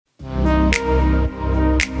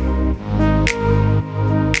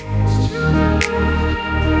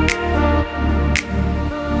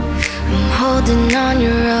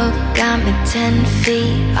me 10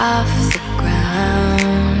 feet off the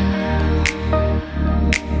ground.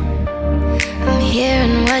 I'm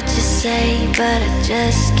hearing what you say, but I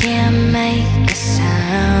just can't make a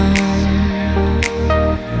sound.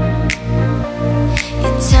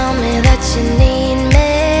 You tell me that you need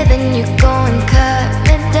me, then you go and cut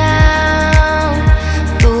me down.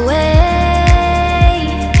 But wait,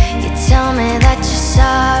 you tell me that you're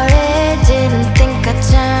sorry, didn't think I'd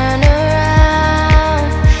turn around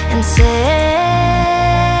and say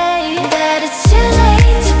that it's too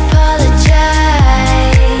late to apologize.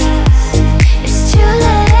 It's too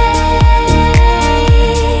late.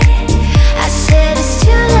 I said it's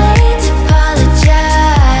too late to apologize.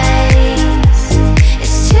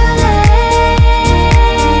 It's too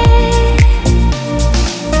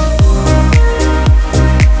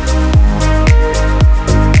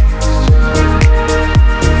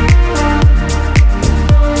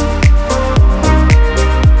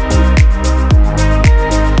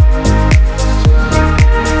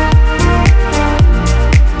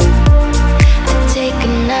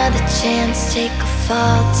take a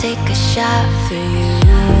fall, take a shot for you.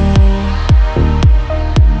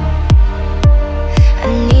 I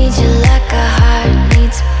need you like a heart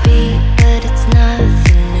needs a beat, but it's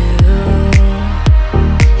nothing new.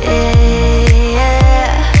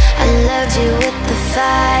 Yeah, I loved you with the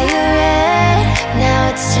fire red, now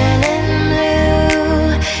it's turning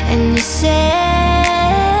blue. And you say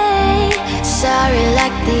sorry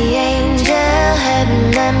like the angel, heaven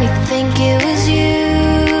let me think it was you.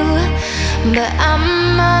 But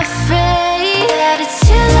I'm afraid that it's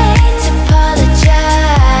too late to apologize.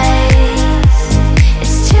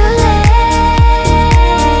 It's too late.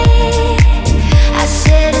 I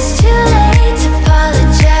said it's too late to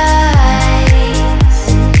apologize.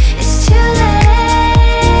 It's too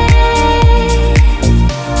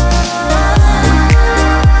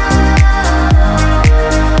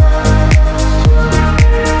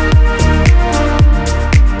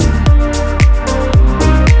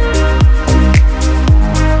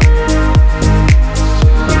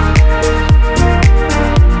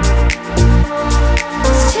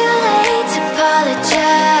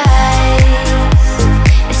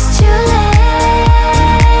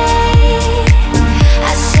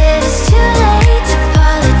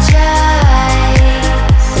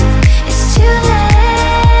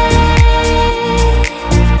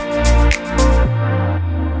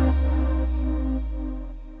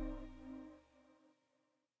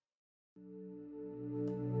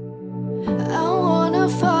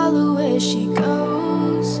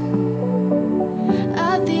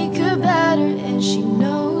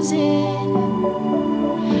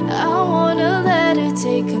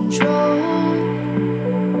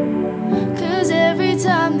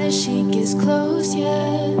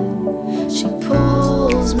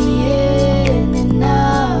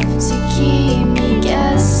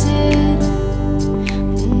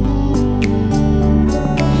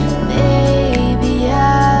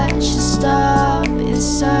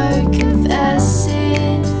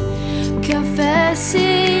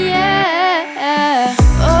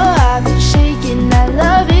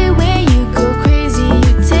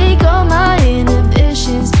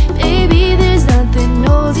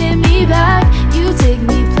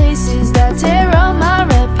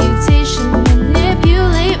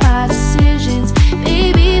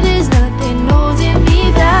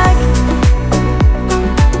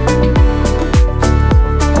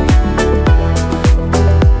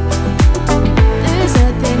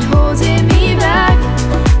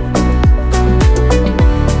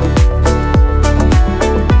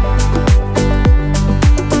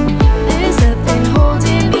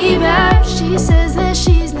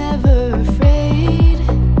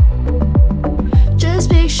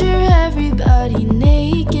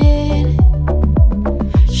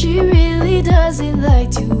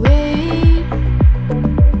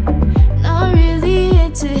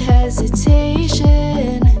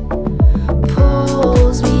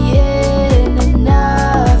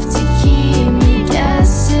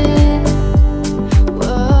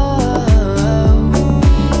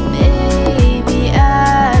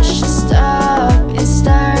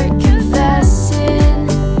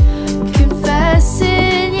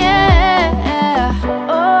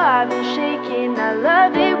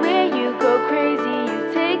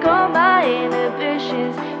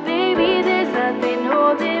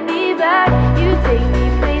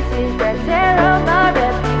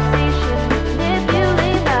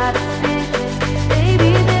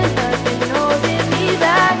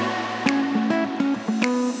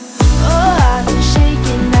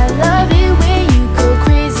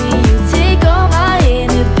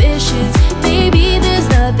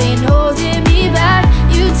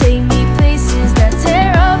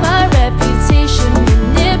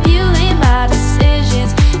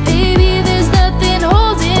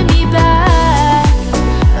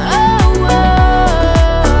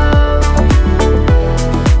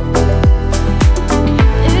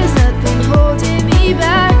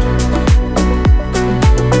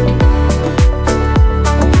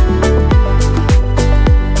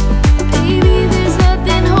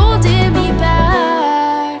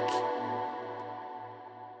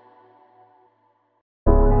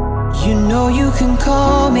you can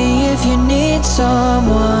call me if you need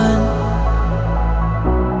someone.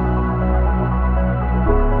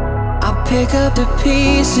 I'll pick up the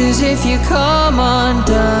pieces if you come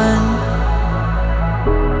undone.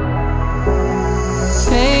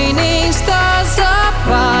 Painting stars up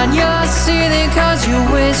on your ceiling, cause you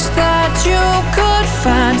wish that you could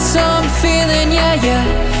find some feeling, yeah, yeah.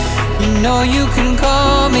 You know you can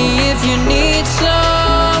call me if you need someone.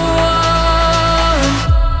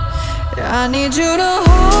 I need you to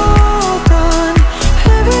hold on.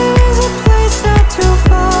 Heaven is a place not too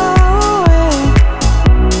far away.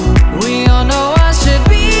 We all know I should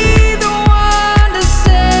be the one to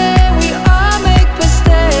say we all make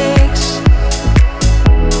mistakes.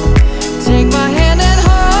 Take my hand and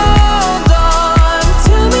hold on.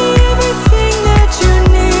 Tell me everything that you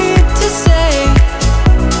need to say,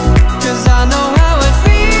 cause I know how it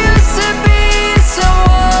feels to be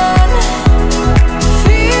someone.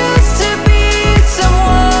 Feels to be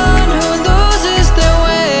someone who loses their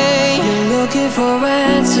way. You're looking for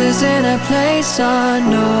answers in a place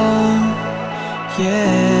unknown,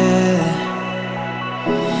 yeah.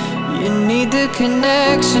 You need the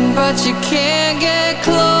connection, but you can't get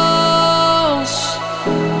close.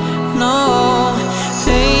 No,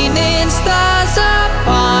 painting stars up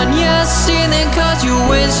on your ceiling, cause you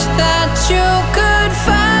wish that you could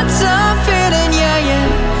find some feeling, yeah, yeah.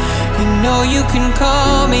 You know you can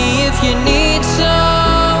call me if you need someone.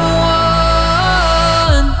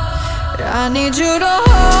 I need you to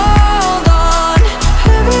hold on.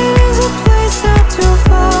 Heaven is a place not too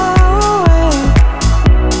far away.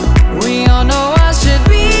 We all know I should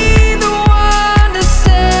be the one to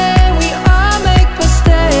say we all make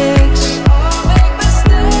mistakes.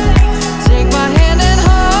 Take my hand and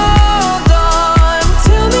hold on.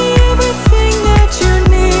 Tell me everything that you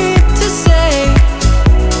need to say,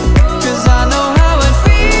 cause I know how it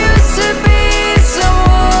feels to be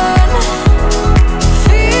someone.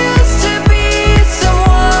 Feels to be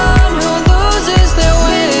someone who loses their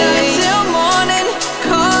way. Midnight till morning,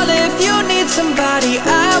 call if you need somebody,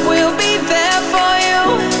 I will be there for you.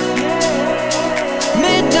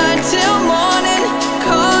 Midnight till morning,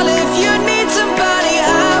 call if you need somebody,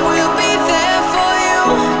 I will be there for you.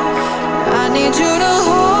 I need you to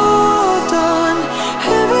hold on.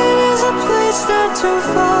 Heaven is a place not too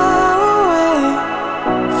far away.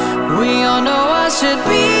 We all know I should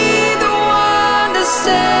be the one to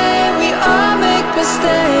say we all make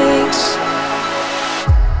mistakes.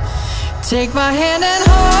 Take my hand and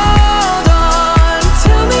hold on.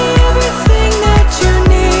 Tell me everything that you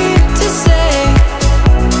need to say,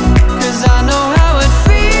 cause I know how it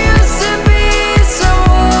feels to be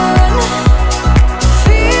someone.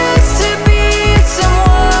 Feels to be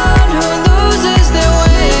someone who loses their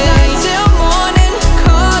way. Midnight till morning,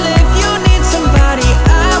 call if you need somebody,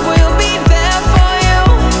 I will be there for you.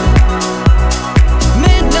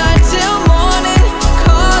 Midnight till morning,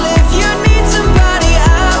 call if you need somebody,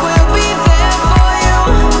 I will be there for you.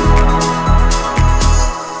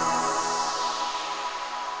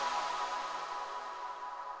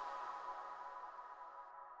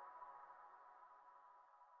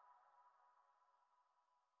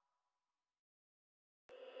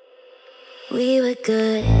 We were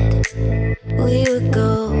good, we were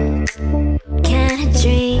gold. Kind of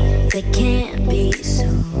dream that can't be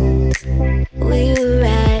sold. We were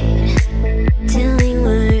right till we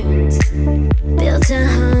weren't. Built a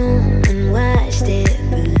home and watched it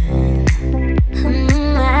burn.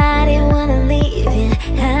 I didn't wanna leave you,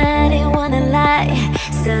 I didn't wanna lie.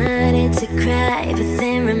 Started to cry, but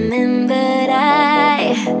then remembered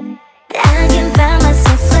I can find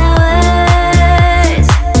myself flowers.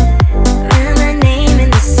 Write my name in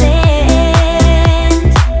the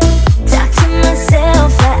sand. Talk to myself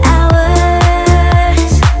for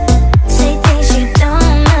hours. Say things you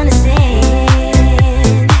don't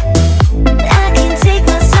understand. I can take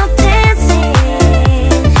myself dancing,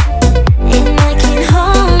 and I can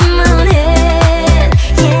hold my own hand.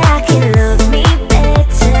 Yeah, I can love me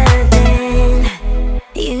better than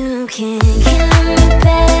you can. Can love me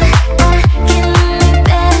better, I can love me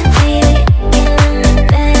better, baby. Can love me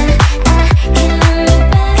better, I can love me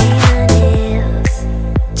better. Paint my nails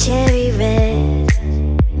cherry red,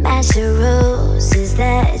 match the roses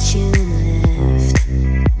that you left.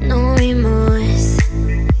 No remorse,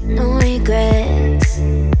 no regrets.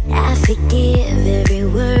 I forgive every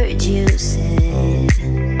word you said.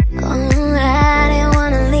 Oh, I didn't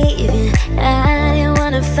wanna leave you, I didn't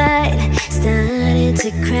wanna fight. Started to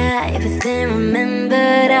cry, but then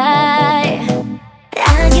remembered I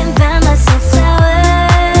can find myself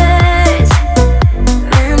flowers.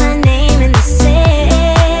 Write my name in the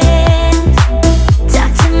sand.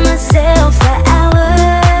 Talk to myself for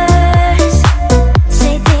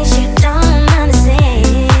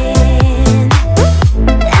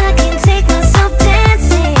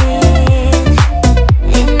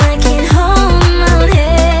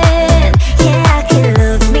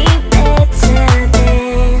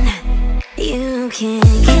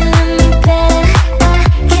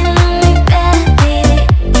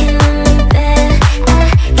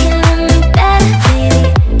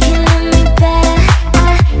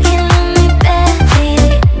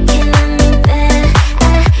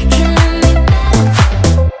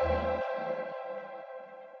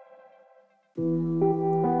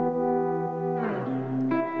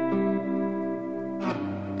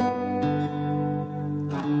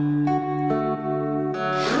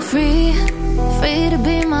Free to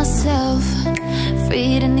be myself,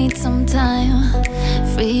 free to need some time,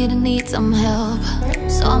 free to need some help.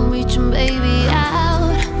 So I'm reaching baby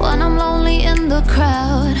out when I'm lonely in the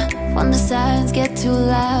crowd. When the sirens get too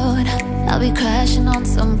loud, I'll be crashing on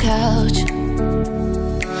some couch.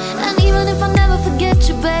 And even if I never forget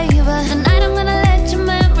you, baby, tonight I'm gonna let your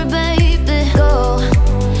memory, baby, go.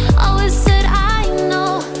 Always said I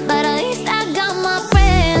know, but at least I got my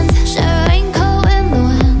friends. Share a raincoat in the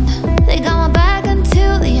wind, they got my back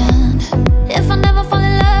until the end. If I never fall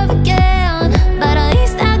in love again, but at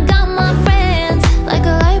least I got my friends. Like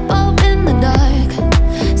a light bulb in the dark,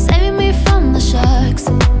 saving me from the sharks.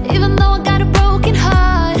 Even though I got a broken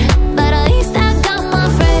heart, but at least I got my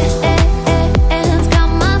friends. Got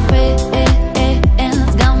my friends,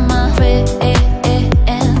 got my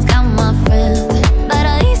friends, got my friends. But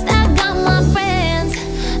at least I got my friends.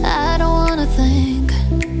 I don't wanna think,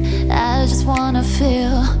 I just wanna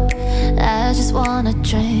feel, I just wanna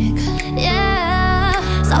drink, yeah.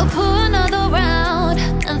 So pour another round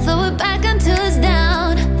and throw it back until it's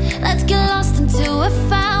down. Let's get lost until we're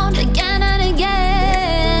found again and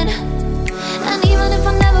again. And even if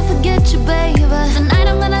I never forget you, baby, tonight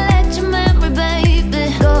I'm gonna let your memory,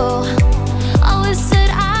 baby, go. Always said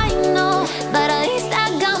I know, but at least I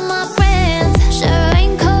got my friends. Share a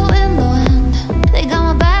raincoat in the wind, they got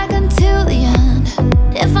my back until the end.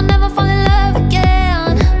 If I never fall in love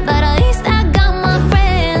again, but at least I got my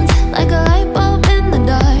friends. Like a light bulb in the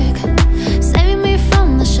dark, saving me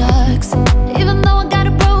from the sharks. Even though I got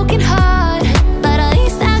a broken heart, but at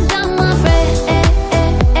least I got my friends.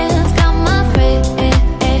 Got my friends,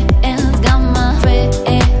 got my friends,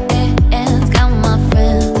 got my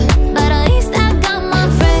friends. But at least I got my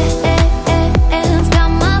friends. Got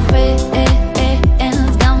my friends,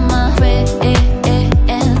 got my friends,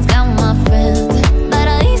 got my friends. But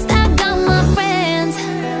at least I got my friends.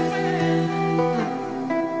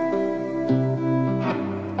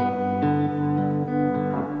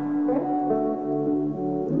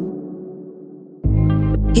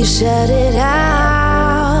 You shut it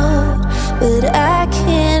out, but I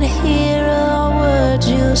can't hear a word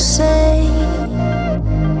you say.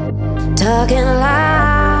 Talking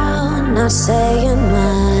loud, not saying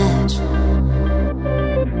much.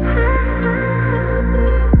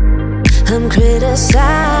 I'm criticized,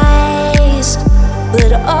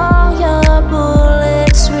 but all your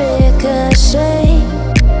bullets ricochet.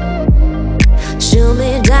 Shoot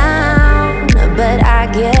me down, but I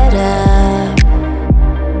get up.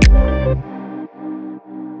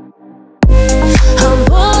 I'm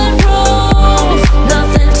bulletproof,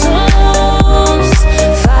 nothing to lose.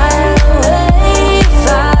 Fire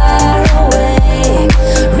away,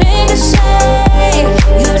 ricochet.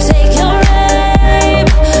 You take your aim.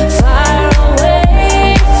 Fire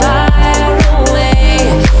away.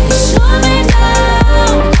 You shoot me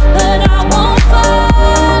down, but I won't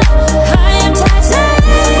fall. I am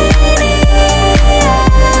titanium.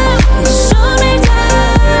 You shoot me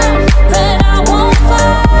down, but I won't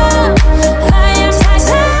fall. I am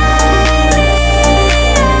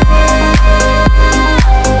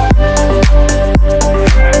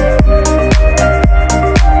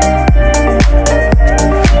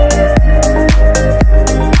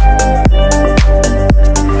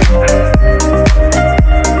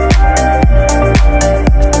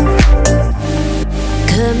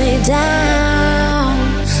cut me down,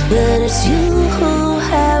 but it's you who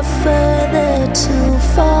have further to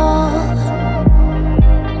fall.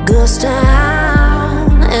 Ghost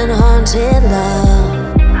town and haunted love.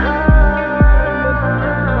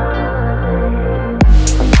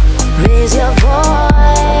 Raise your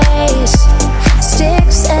voice.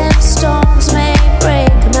 Sticks and stones may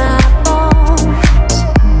break my bones.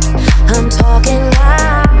 I'm talking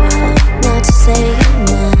loud, not saying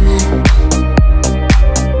much.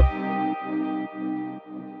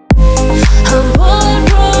 I'm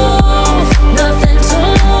bulletproof, nothing to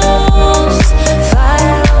lose.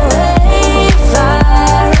 Fire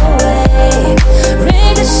away.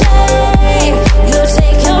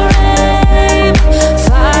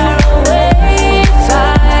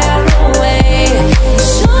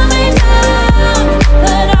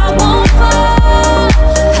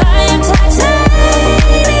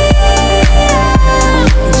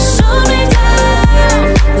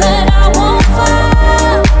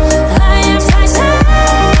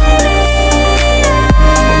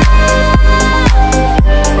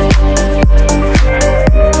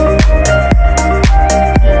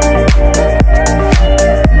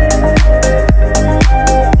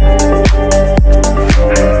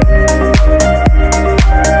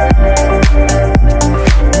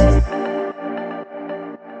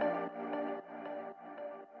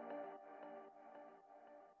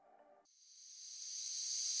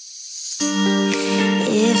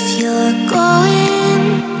 If you're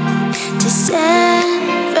going to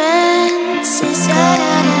San Francisco,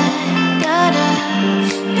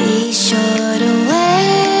 be sure to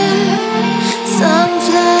wear some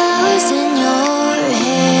flowers in your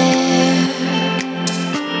hair.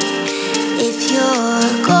 If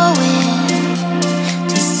you're going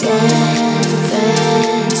to San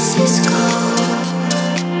Francisco,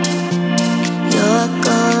 you're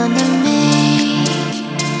gonna meet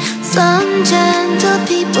some gentle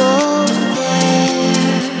people there.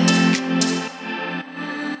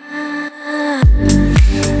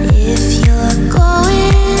 If you're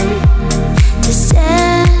going to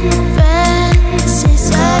San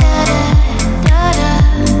Francisco,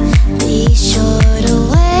 be sure to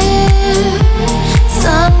wear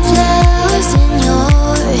some flowers in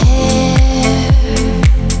your hair.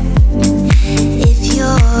 If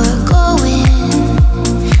you're going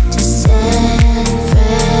to San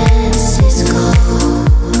Francisco,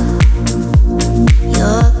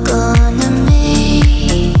 you're gonna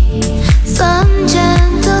meet some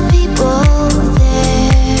gentle people there.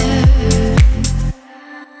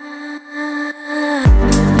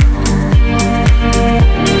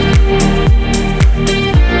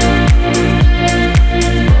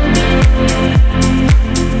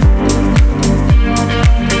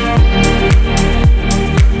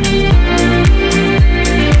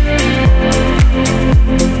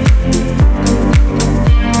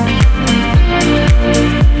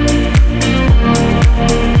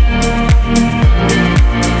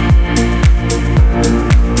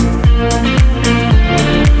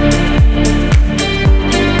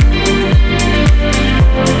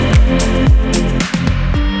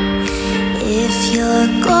 If you're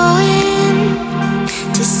going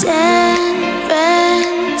to San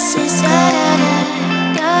Francisco,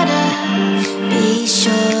 be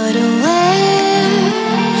sure to wear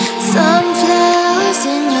some flowers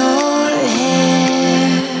in your hair.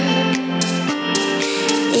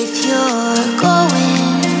 If you're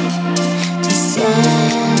going to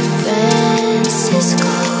San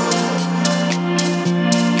Francisco,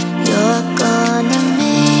 you're gonna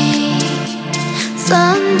meet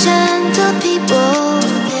some gentle people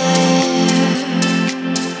there.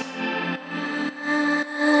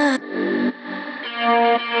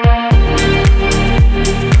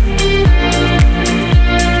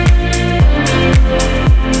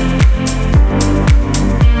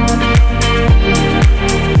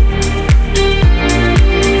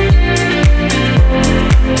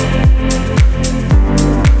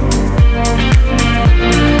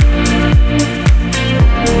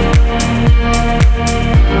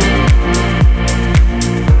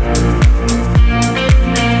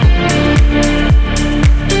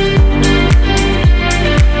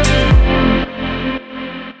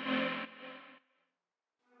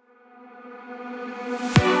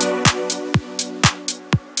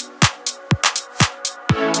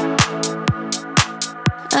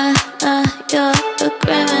 You're a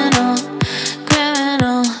criminal,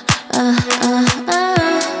 criminal.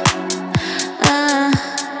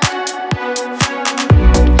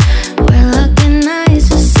 We're looking nice,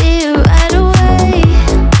 I see you right away.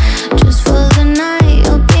 Just for the night,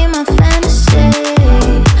 you'll be my fantasy.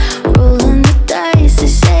 Rolling the dice, they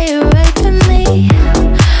say you're right for me,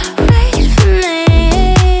 right for me.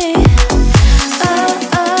 Oh,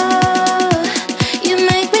 oh, you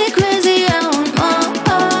make me crazy, I want more.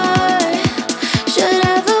 Should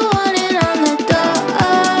have the warning on the door,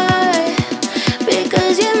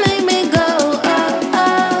 because you make me go, oh,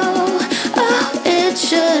 oh, oh. It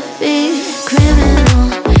should be criminal,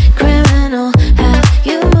 criminal. How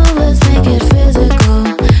you move, let's make it physical,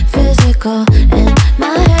 physical. In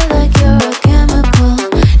my head like you're a chemical,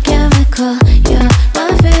 chemical. You're my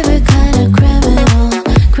favorite kind of criminal,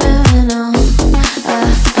 criminal.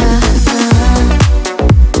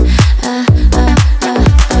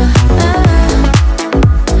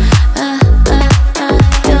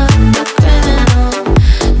 You're a criminal,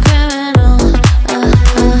 criminal.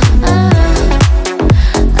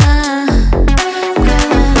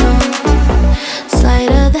 Criminal.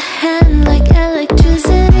 Sleight of the hand like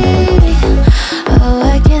electricity. Oh,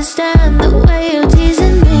 I can't stand the way you're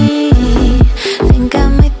teasing me. Think I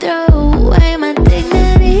might throw away my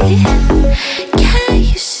dignity. Can't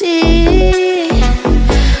you see?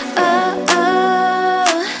 Oh,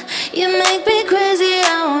 oh, you make me crazy, I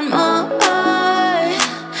want more.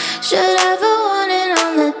 Should have a warning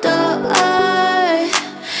on the door,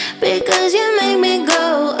 because you make me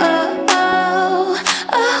go, oh, oh,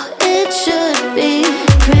 oh. It should be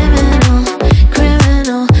criminal,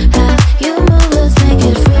 criminal. How you move, let's make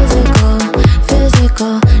it physical,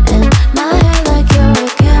 physical. In my head like you're a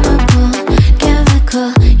chemical,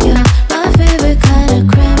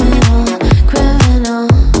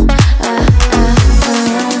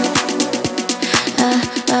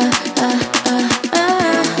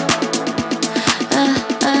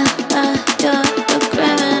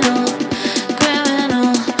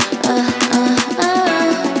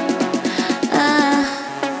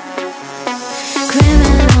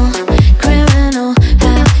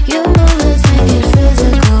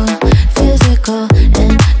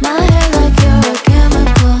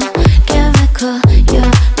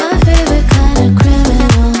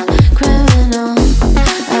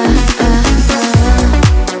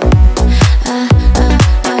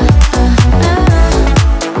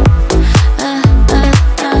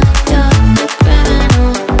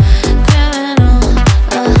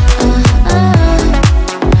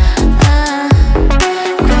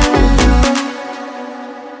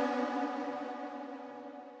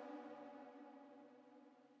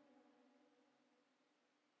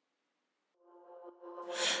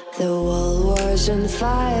 was on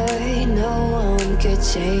fire, no one could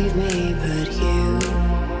save me but you.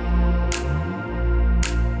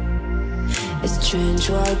 It's strange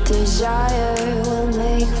what desire will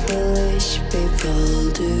make foolish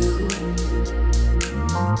people do.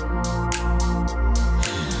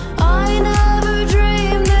 I never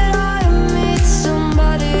dreamed that I'd meet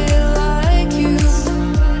somebody like you.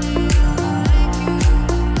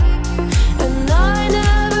 And I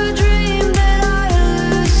never dreamed that I'd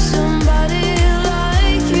lose somebody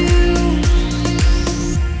like you.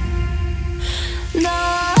 Now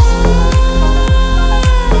I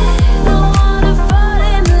don't wanna fall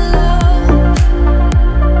in love.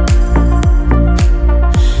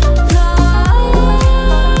 Now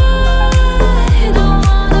I don't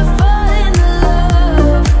wanna fall in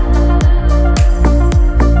love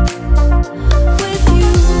with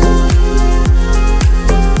you.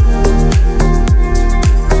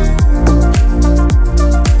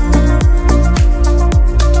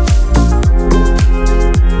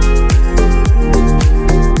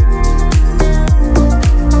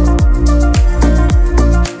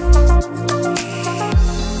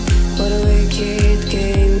 What a wicked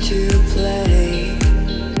game to play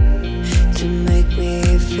to make me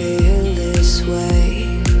feel this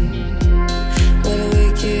way. What a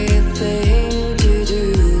wicked thing to do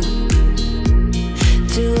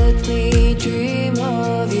to let me dream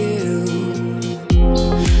of you.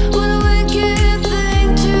 What a wicked thing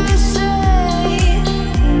to say.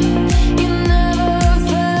 You never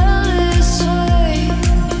felt this way.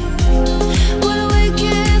 What a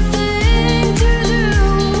wicked thing to do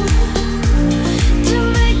to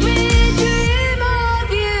make me dream of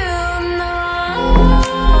you. No,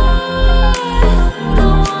 I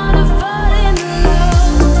don't wanna fall in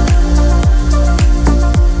love.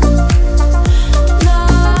 No,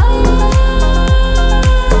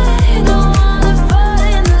 I don't wanna fall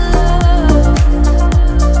in love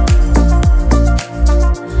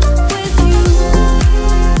with you.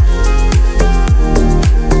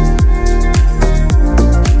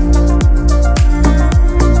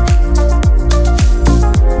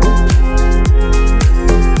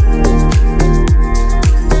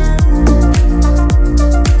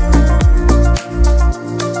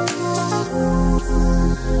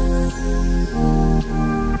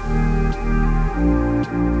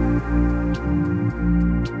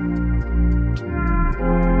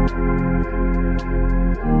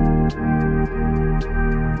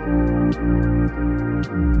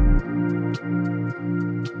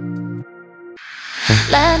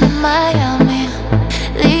 Land in Miami,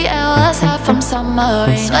 the air was hot from summer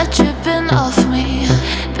rain. Sweat dripping off me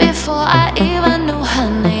before I even knew her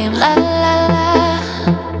name. La la la,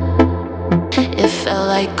 it felt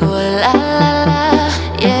like ooh la la la,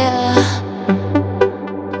 yeah.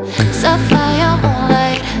 Sapphire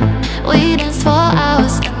moonlight, we danced for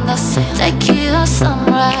hours in the sand. Tequila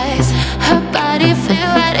sunrise, her body fit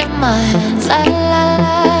right in my hands. La la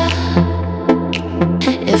la,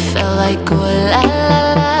 it felt like ooh la la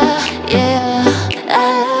la, yeah. I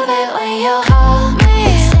love it when you call me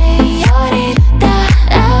Señorita.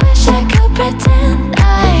 I wish I could pretend I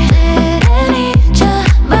didn't need you,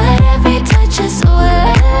 but every touch is ooh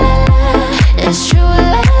la la la. It's true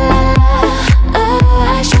la la la.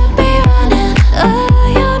 Oh, I should be running. Oh,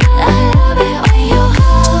 you know I love it when you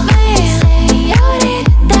call me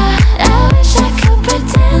Señorita. I wish I could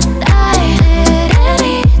pretend I didn't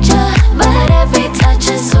need you, but every touch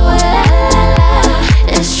is ooh la la la.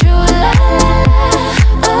 It's true la la la.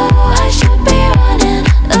 Oh, I should be running.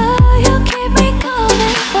 Oh, you keep me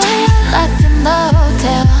coming for you. Locked in the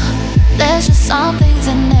hotel, there's just some things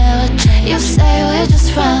that never change. You say we're just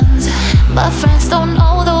friends, but friends don't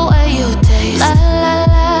know the way you taste. La la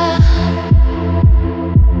la.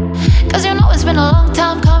 Cause you know it's been a long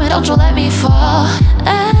time coming, don't you let me fall.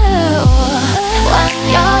 Oh, when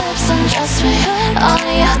your lips undress me on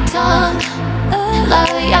your tongue,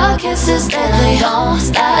 love your kisses deadly, don't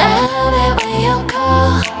stop. I love it when you call.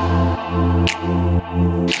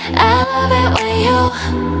 I love it when you.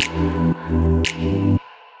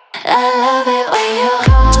 I love it when you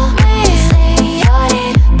call me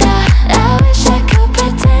Señorita. I wish I could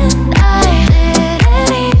pretend I didn't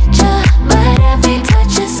need you, but every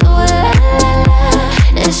touch is ooh la la la.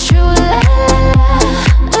 It's true la la la.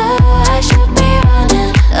 Oh, I should be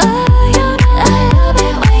running. Oh, you know I love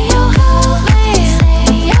it when you call me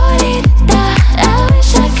Señorita. I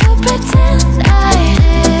wish I could pretend I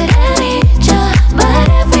didn't need you, but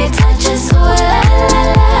every touch is ooh la la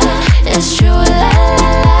la. It's true la la la.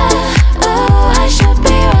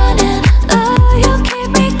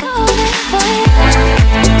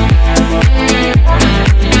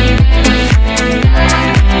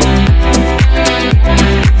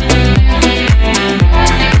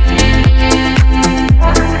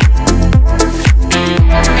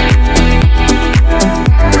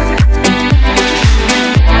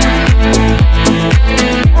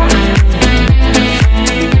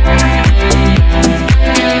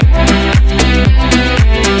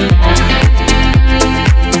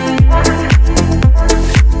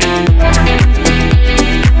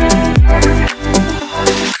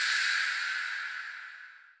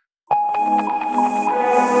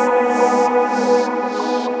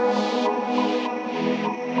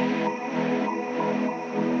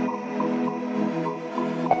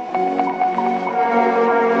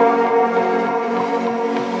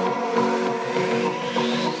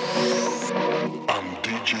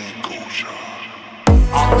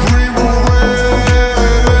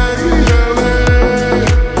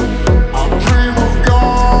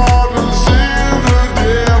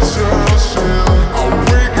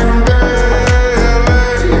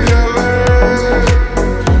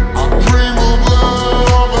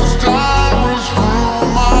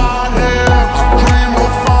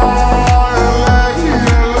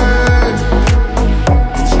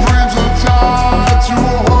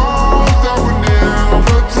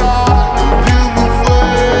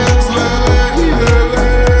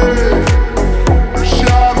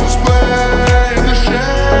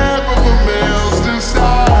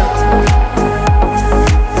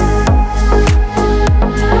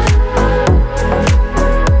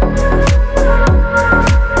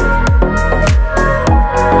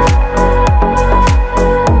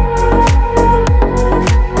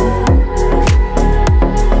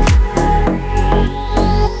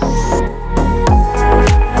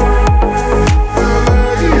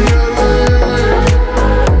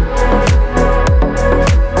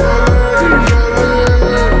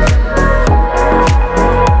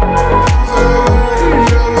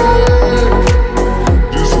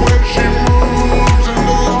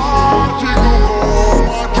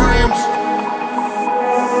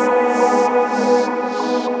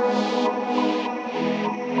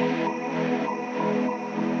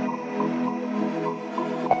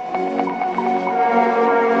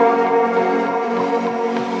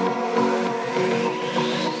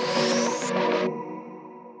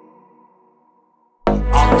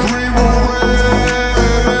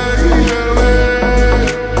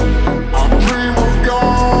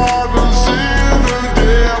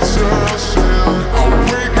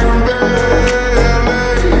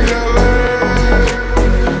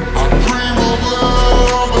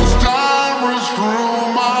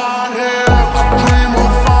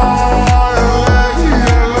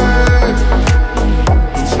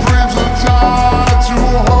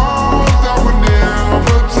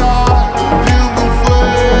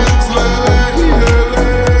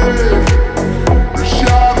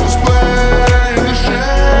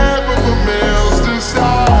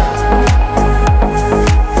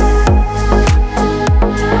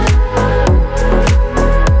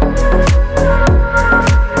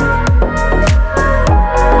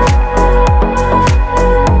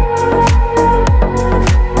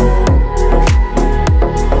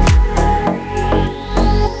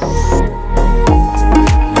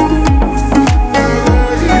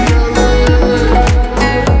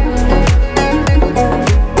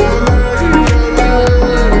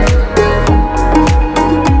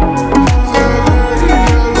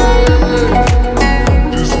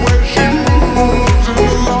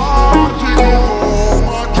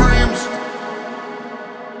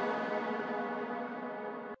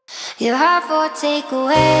 heart for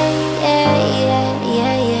takeaway, yeah, yeah,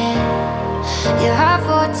 yeah, yeah. Your heart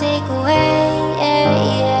for takeaway, yeah,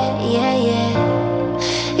 yeah, yeah, yeah.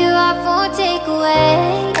 Your heart for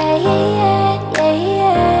takeaway, yeah, yeah, yeah,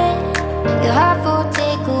 yeah. Your heart for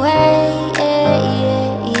takeaway, yeah, yeah,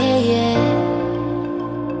 yeah, yeah.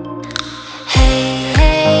 Hey,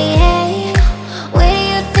 hey, hey, where do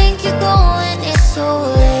you think you're going? It's so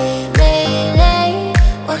late, late, late.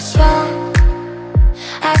 What's wrong?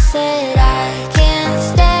 I said I can't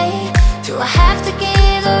stay. Do I have to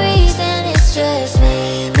give a reason? It's just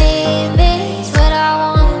me, it's what I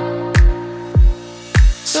want.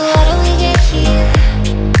 So how do we get here?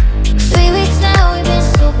 3 weeks now, we've been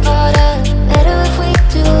so caught up. Better if we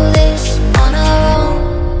do this on our own.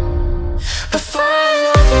 Before I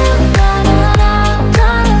love you, na na na, I'm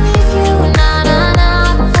gonna leave you, na na na.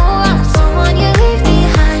 Before I'm someone you leave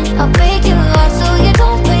behind, I'll break your heart so you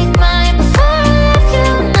don't break mine. Before I love you,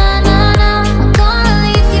 na na na, I'm gonna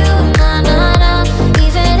leave you, na na na.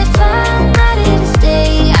 Even if I'm ready to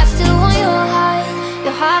stay, I still want your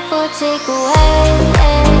heart for takeaway,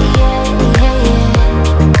 yeah, yeah, yeah, yeah.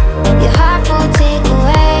 Your heart for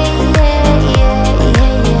takeaway, yeah, yeah,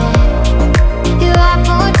 yeah, yeah. Your heart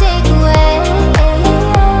for takeaway, yeah,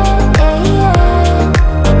 yeah, yeah, yeah.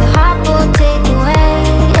 Your heart for takeaway,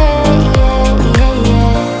 yeah, yeah, yeah,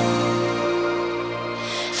 yeah.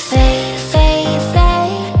 Fade, fade,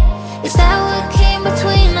 fade. Is that what came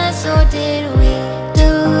between us, or did we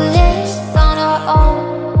do this on our own?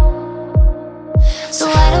 So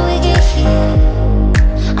why do we get here?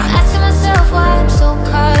 I'm asking myself why I'm so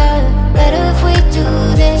caught up. Better if we do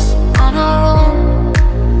this on our own.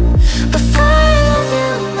 Before I love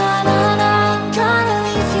you, na na na, I'm gonna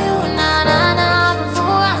leave you, na na na.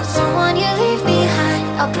 Before I'm someone you leave behind,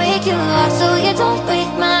 I'll break your heart so you don't break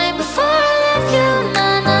mine. Before I love you, na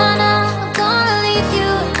na na, I'm gonna leave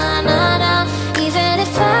you, na na na. Even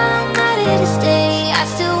if I'm ready to stay, I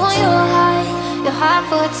still want your heart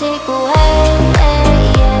for takeaway, yeah,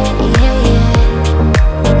 yeah, yeah, yeah.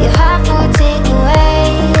 Your heart for takeaway,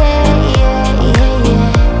 yeah, yeah, yeah, yeah.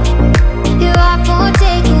 Your heart for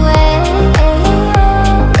takeaway, yeah, yeah,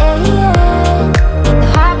 yeah, yeah. Your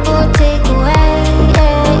heart for takeaway,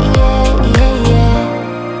 yeah, yeah, yeah, yeah.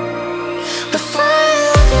 Before I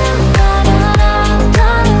love you, na na na, I'm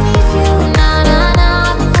gonna leave you, na na na.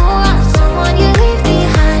 Before I'm someone you leave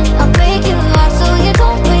behind, I'll break your heart so you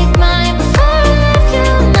don't break mine. Before I love you,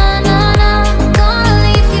 na na na, I'm gonna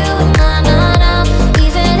leave you, na na na.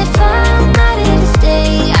 Even if I'm ready to stay,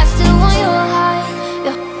 I still want your heart.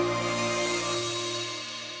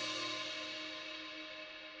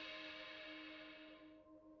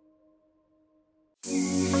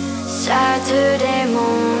 Saturday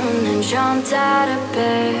morning, jumped out of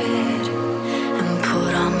bed and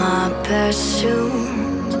put on my best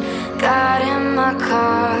suit. Got in my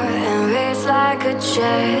car and raced like a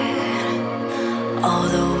jet all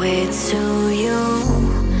the way to you.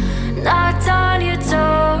 Knocked on your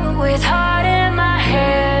door with heart in my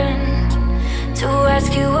hand to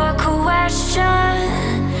ask you a question,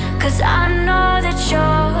 'cause I know that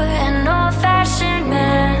you're an old-fashioned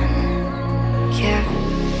man. Yeah,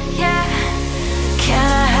 yeah. Can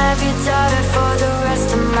I have your daughter for the rest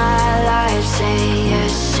of my life? Say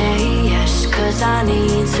yes, 'cause I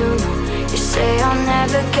need to know. You say I'll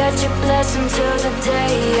never get your blessing till the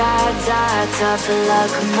day I die. Tough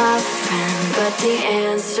luck, my friend, but the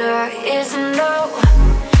answer is no.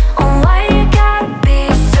 Oh, why you gotta be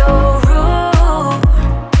so rude?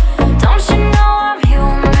 Don't you know I'm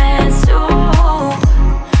human too?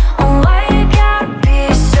 Oh, why you gotta be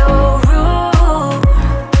so rude?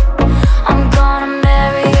 I'm gonna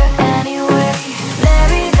marry you anyway.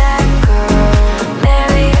 Marry that girl.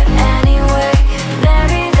 Marry you anyway.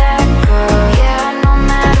 Marry that girl. Yeah, no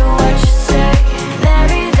matter what you say.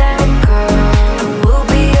 Marry that girl, and we'll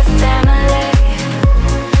be a family.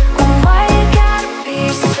 Oh, why you gotta be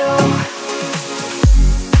so?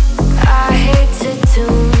 I hate to do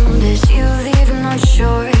this, you leave no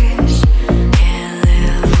choice. Can't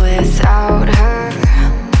live without her.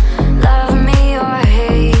 Love me or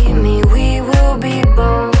hate me, we will be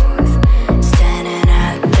both standing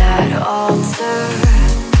at that altar.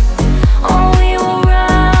 Or we will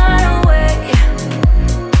run away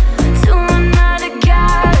to another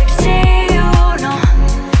galaxy.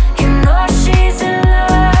 You know she's in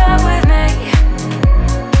love with me.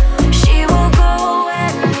 She will go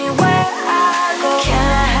anywhere I go. Can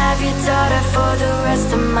I have your daughter for the rest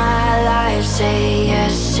of my life? Say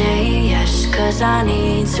yes, 'cause I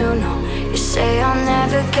need to know. You say I'll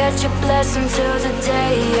never get your blessing till the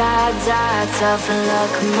day I die. Tough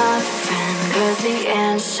luck, my friend, 'cause the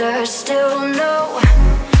answer's still no.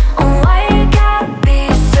 Oh, why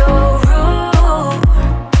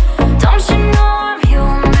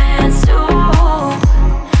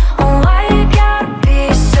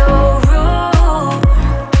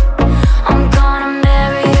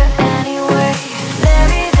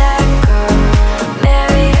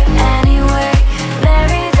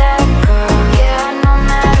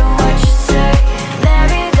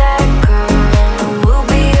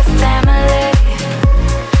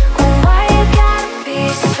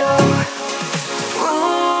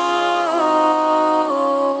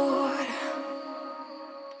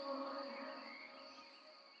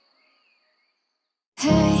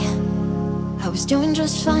was doing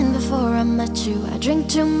just fine before I met you. I drink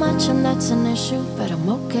too much and that's an issue, but I'm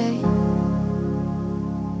okay.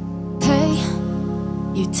 Hey,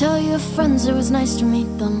 you tell your friends it was nice to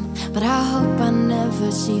meet them, but I hope I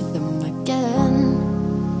never see them again.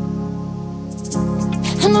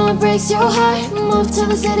 I know it breaks your heart. Moved to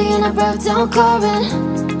the city and I broke down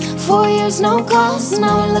carbon. 4 years, no calls.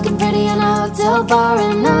 Now we're looking pretty in a hotel bar.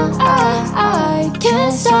 And I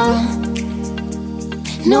can't stop.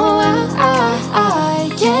 No,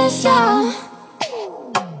 I can't stop.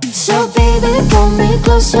 So baby, pull me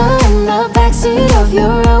closer in the backseat of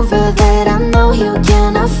your Rover that I know you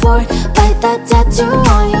can't afford. Bite that tattoo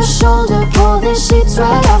on your shoulder. Pull the sheets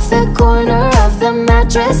right off the corner of the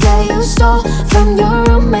mattress that you stole from your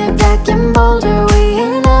roommate back in Boulder. We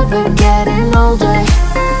ain't ever getting older.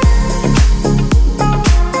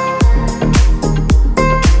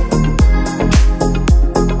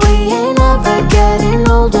 We ain't ever getting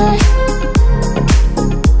older.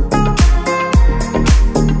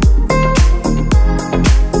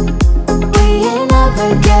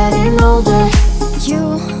 Getting older. You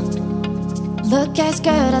look as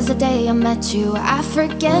good as the day I met you. I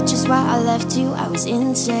forget just why I left you. I was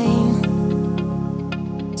insane.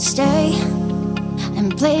 Stay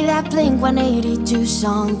and play that Blink-182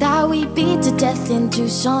 song that we beat to death in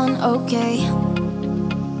Tucson. Okay,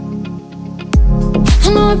 I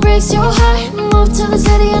know it breaks your heart. Moved to the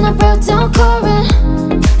city and I broke down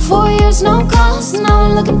Corbin. 4 years, no calls. Now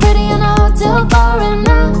we're looking pretty in a hotel bar. And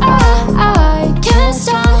I can't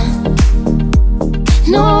stop.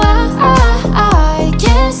 No, I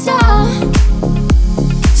can't stop.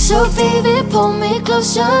 So baby, pull me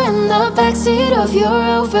closer in the backseat of your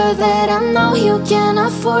Rover that I know you can't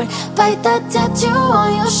afford. Bite that tattoo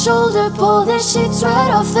on your shoulder. Pull the sheets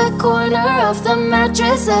right off the corner of the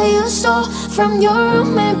mattress that you stole from your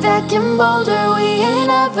roommate back in Boulder. We ain't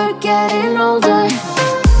ever getting older.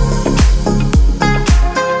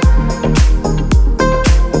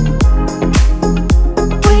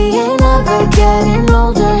 Getting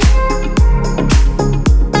older.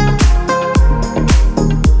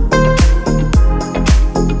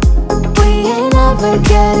 We ain't ever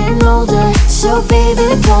getting older. So baby,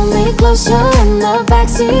 pull me closer in the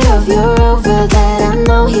backseat of your Rover that I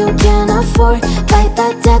know you can't afford. Bite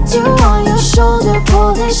that tattoo on your shoulder.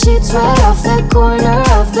 Pull the sheets right off the corner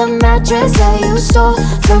of the mattress that you stole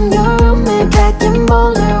from your roommate back in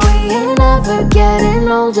Boulder. We ain't ever getting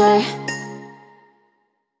older.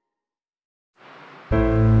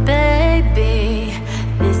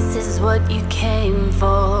 What you came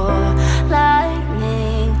for.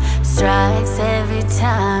 Lightning strikes every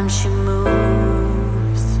time she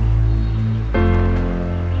moves,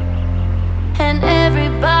 and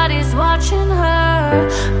everybody's watching her,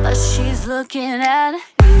 but she's looking at you.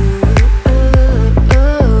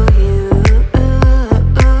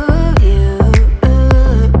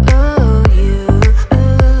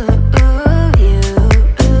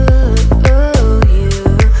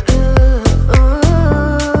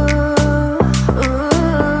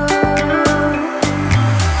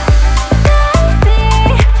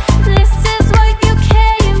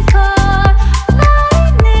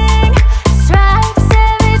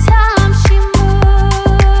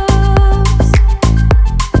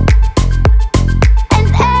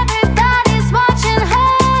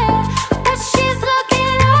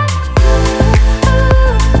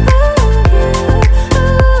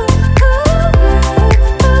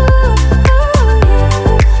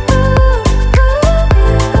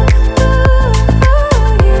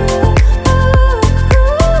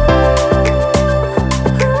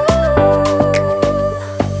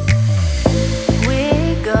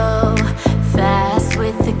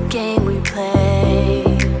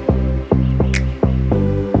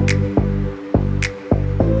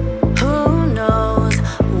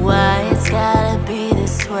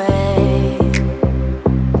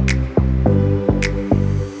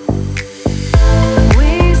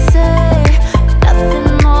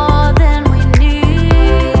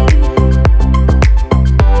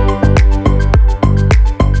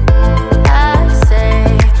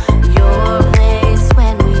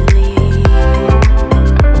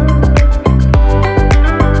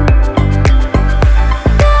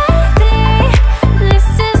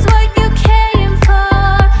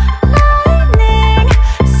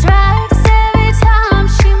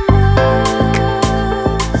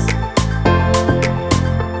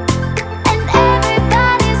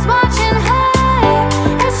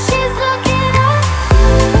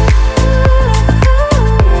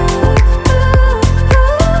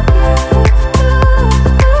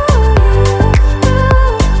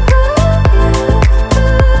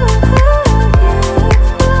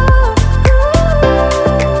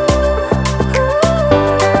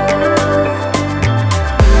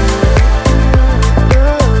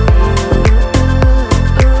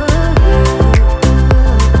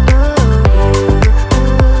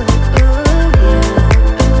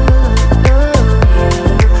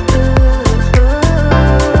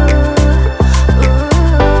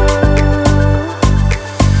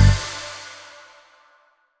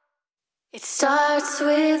 starts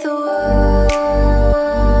with a word.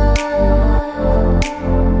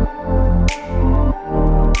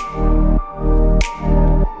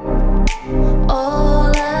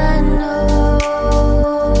 All I know,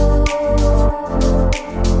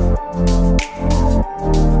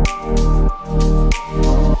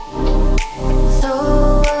 so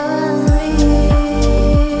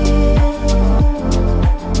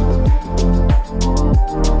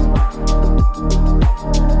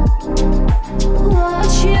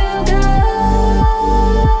watch you go.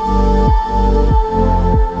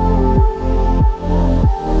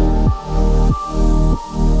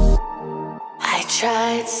 I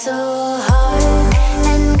tried so hard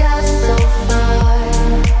and got so far.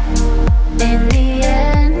 In the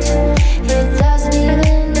end, it doesn't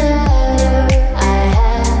even matter. I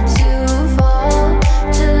had to fall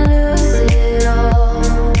to lose it all.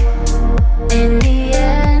 In the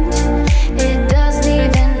end, it doesn't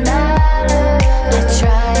even matter. I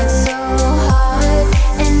tried so hard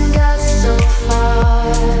and got so far.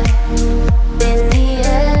 In the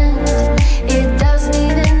end, it doesn't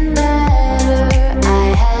even matter. I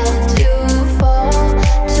had to fall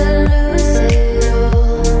to lose it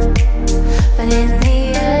all. But in the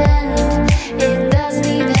end, it doesn't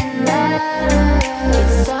even matter. It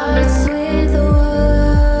starts with a word.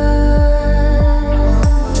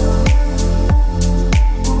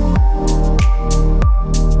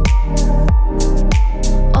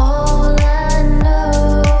 All I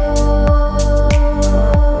know,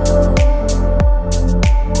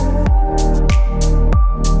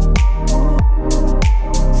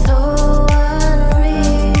 so unreal.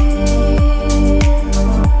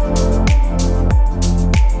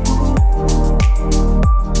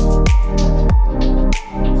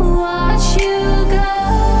 Watch you go.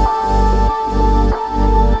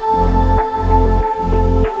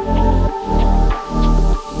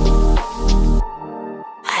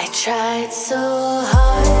 I tried so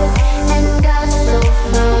hard and got so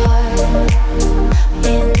far.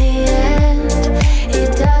 In the end, it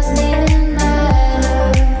doesn't even matter.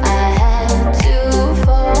 I had to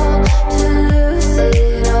fall to lose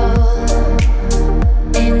it all.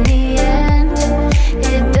 In the end,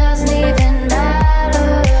 it doesn't even matter.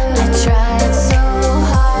 I tried so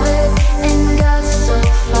hard and got so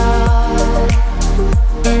far.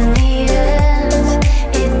 In the end,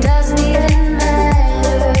 it doesn't even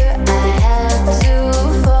matter. I had to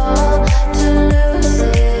fall to lose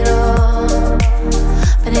it all.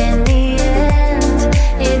 But in the end,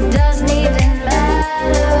 it doesn't even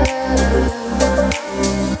matter.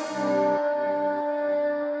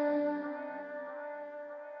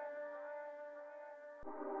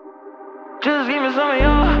 Just give me some of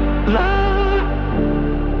your love.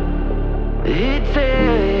 It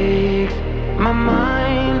takes my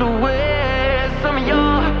mind away. Some of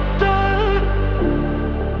your love.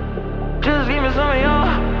 Just give me some of your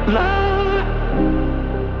love.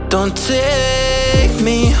 Don't take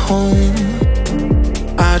me home.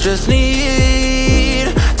 I just need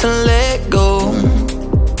to let go.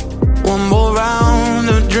 One more round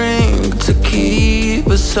of drink to keep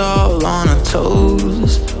us all on our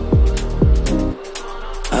toes.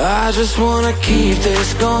 I just wanna keep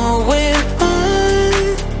this going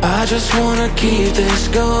on. I just wanna keep this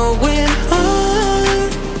going on.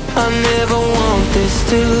 I never want this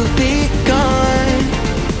to be gone.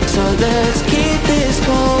 So let's keep this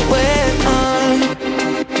going on.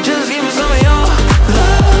 Just give me some of your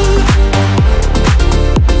love.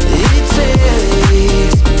 It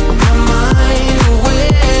takes my mind away.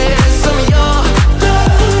 Some of your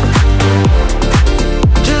love.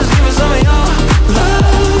 Just give me some of your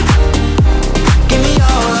love. Give me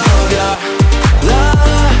your love, yeah.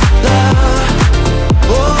 Love, love.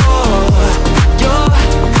 Oh, your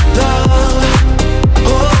love.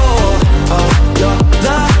 Oh, oh, your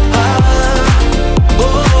love.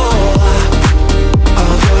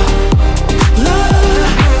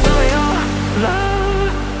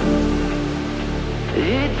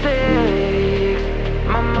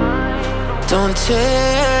 Don't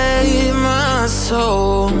take my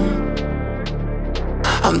soul.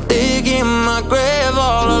 I'm digging my grave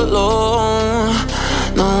all alone.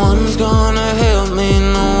 No one's gonna help me,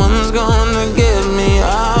 no one's gonna get me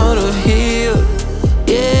out of here.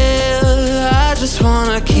 Yeah, I just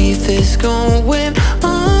wanna keep this going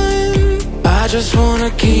on. I just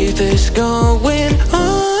wanna keep this going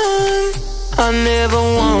on. I never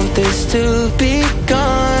want this to be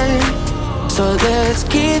gone. So let's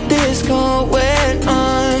keep this going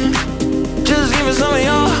on. Just give me some of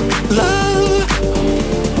your love.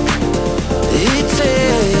 It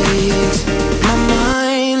takes my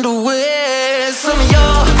mind away. Some of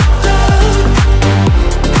your love.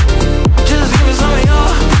 Just give me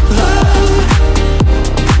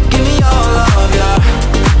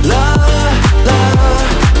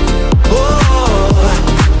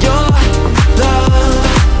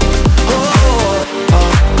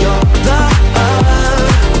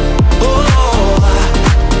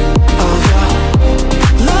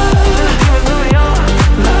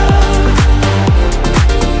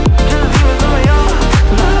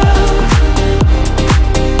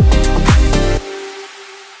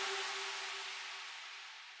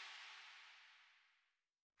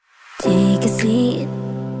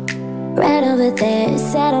there,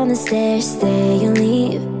 sat on the stairs, stay or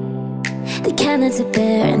leave. The kind that's a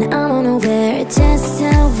bear and I'm unaware just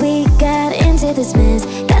how we got into this mess.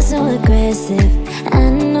 Got so aggressive. I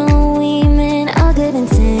know we meant all good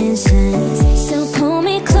intentions. So pull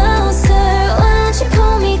me closer, why don't you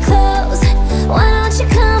pull me close? Why don't you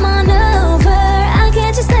come on over? I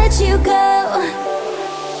can't just let you go.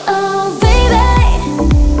 Oh baby,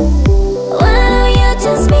 why don't you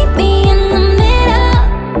just meet me in the middle?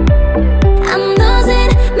 I'm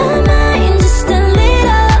losing my mind just a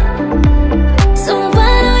little. So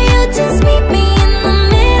why don't you just meet me in the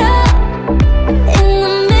middle? In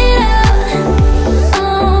the middle.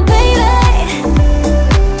 Oh baby,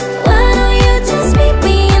 why don't you just meet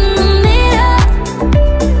me in the middle?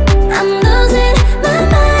 I'm losing my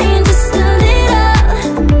mind just a little.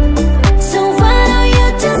 So why don't you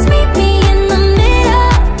just meet me in the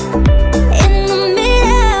middle? In the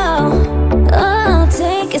middle. Oh,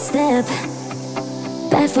 take a step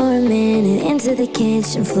back for a minute into the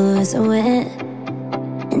kitchen. Floors are wet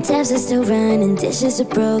and taps are still running, dishes are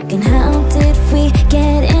broken. How did we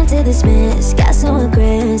get into this mess? Got so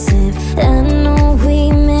aggressive. I know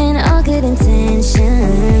we meant all good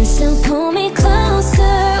intentions. So pull me closer,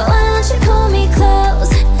 why don't you pull me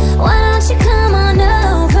close? Why don't you come on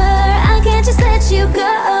over? I can't just let you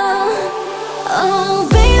go. Oh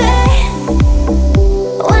baby,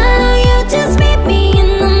 why don't you just meet me in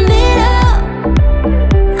the middle?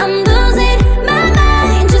 I'm losing my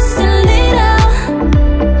mind just a little.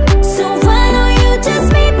 So why don't you just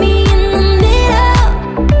meet me in the middle?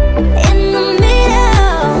 In the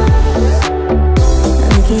middle.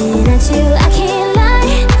 Looking at you, I can't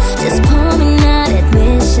lie. Just pull me, not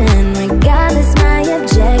admission. Regardless my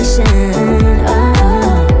objection.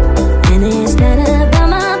 Oh, and it's not about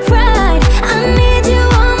my pride. I need you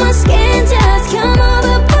on my skin. Just come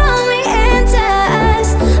over, pull me and touch.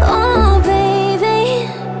 Oh baby,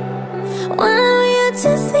 why don't you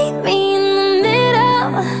just meet me in the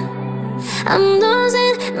middle? I'm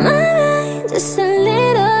losing my mind just a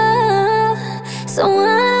little. So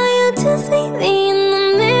why don't you just meet me in the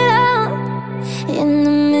middle? In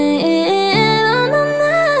the middle, no,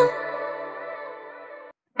 no.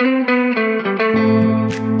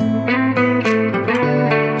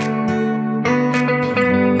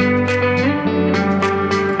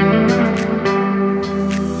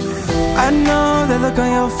 I know that look on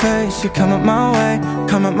your face. You come up my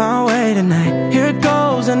way tonight. Here it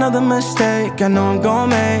goes, another mistake. I know I'm gon'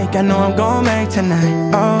 make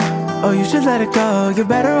tonight. Oh, you should let it go. You're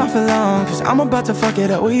better off alone, cause I'm about to fuck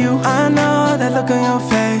it up with you. I know that look on your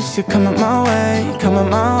face. You come up my way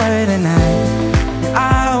tonight.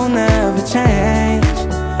 I'll never change.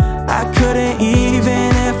 I couldn't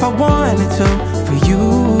even if I wanted to for you.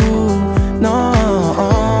 No,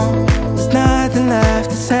 there's nothing left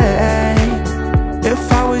to say.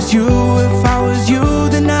 If I was you,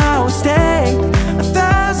 then I would stay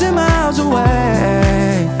 1,000 miles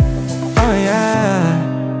away. Oh yeah.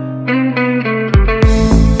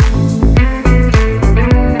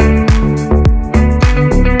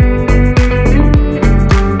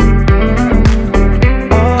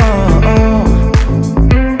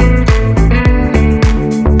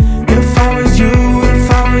 If I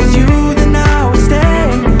was you, then I would stay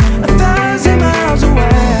 1,000 miles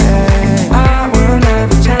away. I will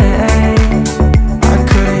never change. I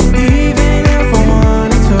couldn't even if I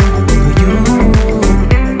wanted to for you.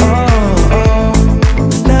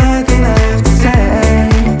 There's nothing left to say.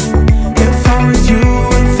 If I was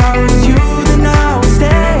you, then I would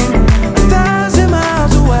stay 1,000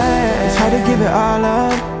 miles away. It's hard to give it all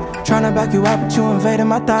up, trying to back you up, but you invaded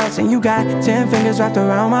my thoughts. And you got 10 fingers wrapped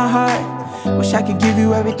around my heart. Wish I could give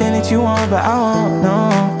you everything that you want, but I won't, no.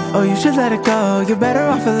 Oh, you should let it go, you're better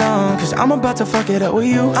off alone, cause I'm about to fuck it up with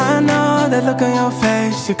you. I know that look on your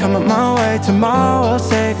face. You come up my way, tomorrow I'll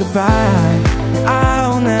say goodbye.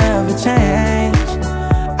 I'll never change.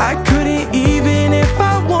 I couldn't even if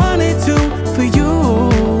I wanted to for you.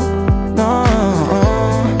 No,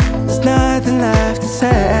 there's nothing left to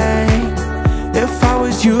say. If I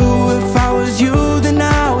was you, then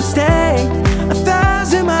I would stay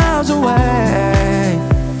 1,000 miles away.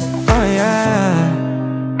 Oh yeah.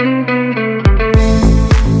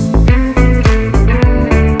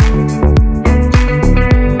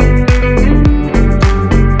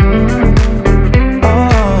 Oh,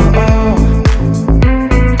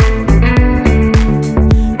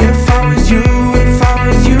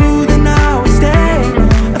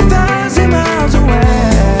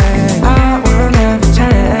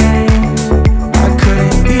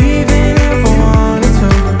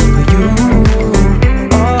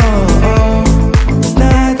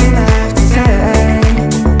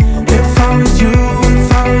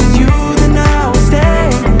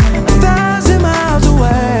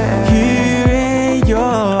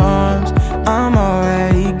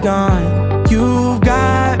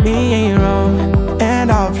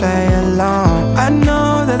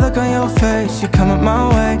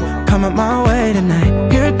 way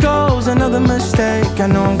tonight. Here goes another mistake. I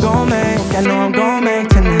know I'm gon' make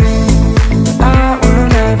tonight. I will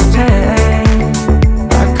never change.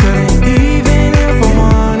 I couldn't even if I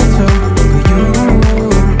wanted to for you.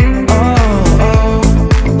 Oh,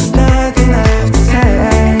 there's nothing left to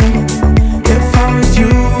say. If I was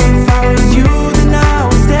you, then I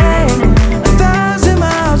would stay 1,000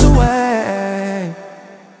 miles away.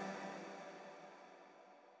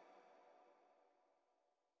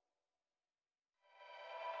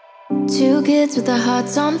 Two kids with their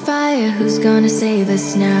hearts on fire, who's gonna save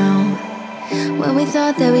us now? When we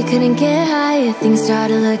thought that we couldn't get higher, things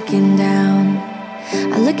started looking down.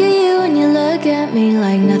 I look at you and you look at me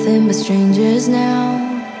like nothing but strangers now.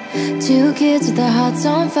 Two kids with their hearts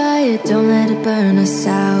on fire, don't let it burn us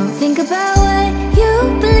out. Think about what you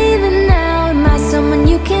believe in now. Am I someone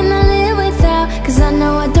you cannot live without? Cause I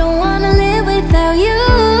know I don't wanna live without you.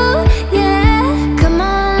 Yeah, come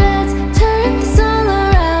on, let's turn this all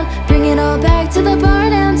around. Bring it all back to the bar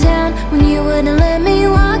downtown, when you wouldn't let me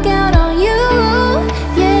walk out on you.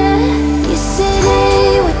 Yeah, you said,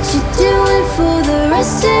 hey, what you doing for the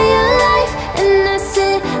rest of your life? And I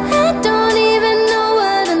said, I don't even know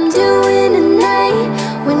what I'm doing tonight.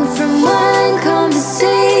 Went from one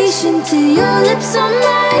conversation to your lips on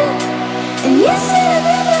mine. And you said I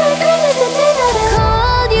never regretted the day that I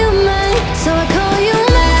called you mine. So I call you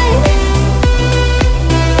mine.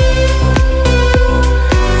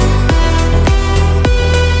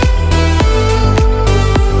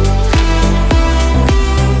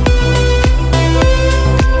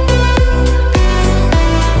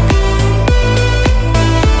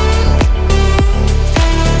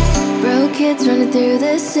 Broke kids running through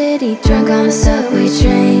the city, drunk on a subway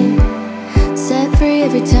train. Set free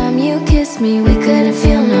every time you kissed me, we couldn't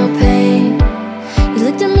feel no pain. You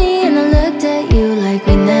looked at me and I looked at you like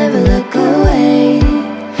we never look away.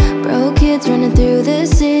 Broke kids running through the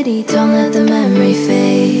city, don't let the memory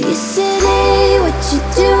fade. You said, hey, what you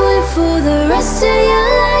doing for the rest of your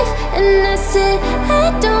life? And I said,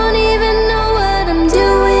 I don't even know what I'm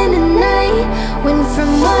doing tonight. Went from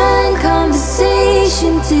one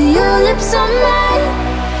conversation to your lips on mine.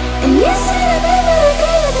 And you said I never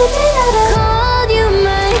regretted the day that I called you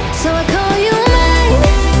mine. So I call you mine.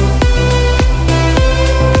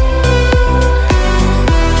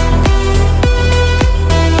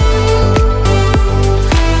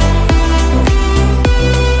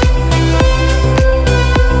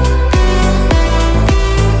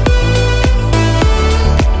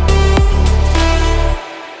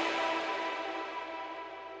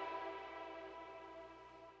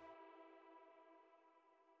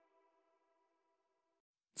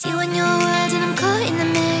 It's you and your words and I'm caught in the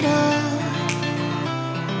middle.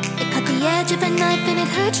 It cut the edge of a knife and it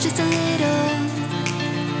hurts just a little.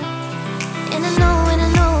 And I know, and I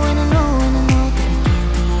know, and I know, and I know that I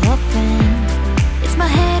can't be your friend. It's my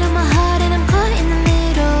head on my heart and I'm caught in the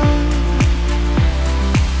middle.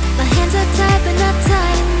 My hands are tied but not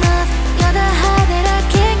tight enough. You're the high that I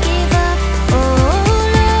can't give up. Oh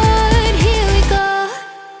Lord, here we go.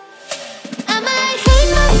 I might hate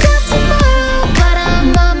myself tomorrow, but I'm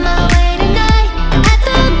on my way tonight. At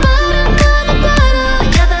the bottom of the bottle,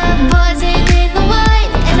 you're the poison in the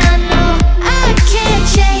wine. And I know I can't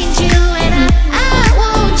change you, and I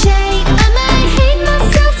won't change. I might hate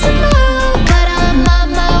myself tomorrow, but I'm on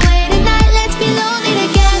my way tonight. Let's be lonely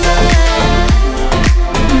together,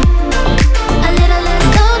 a little less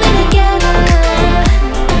lonely together.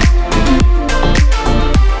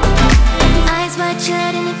 Eyes wide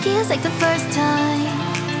shut and it feels like the first time.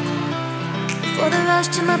 Before the rush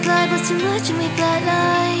to my blood was too much and we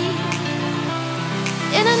flatlined.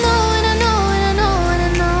 And I know, and I know, and I know, and I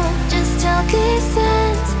know just how this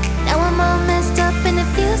ends. Now I'm all messed up and it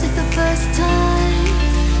feels like the first time.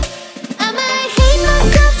 I might hate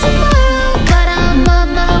myself tomorrow, but I'm on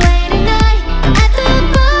my way tonight. At the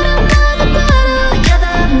bottom of the bottle, you're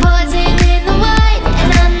the poison in the wine.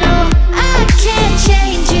 And I know I can't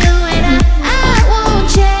change you, and I won't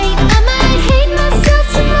change. I might hate myself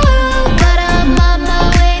tomorrow, but I'm on my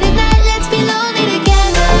way tonight. Let's be lonely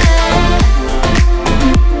together,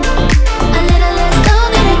 a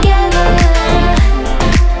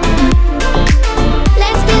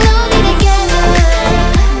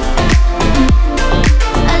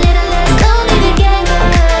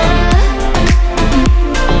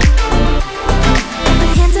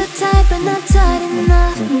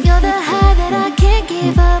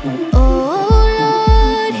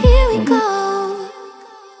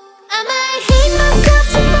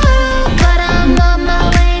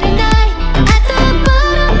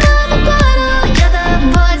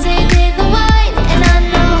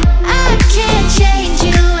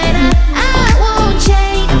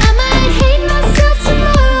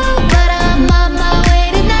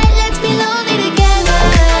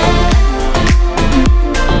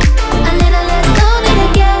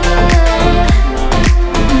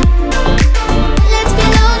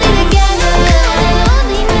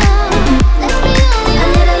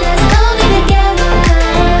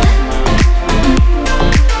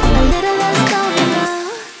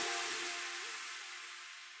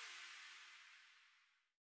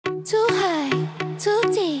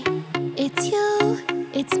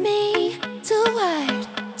me too wired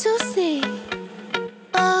to see.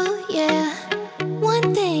 Oh yeah,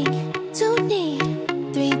 one thing to need,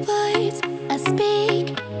 3 words I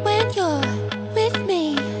speak when you're with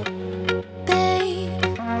me, babe.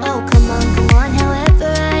 Oh come on,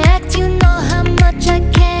 however I act, you know how much I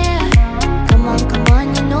care. Come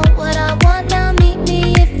on, you know what I want, now meet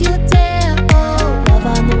me if you dare. Oh, love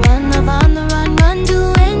on the run, run, do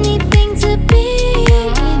anything to be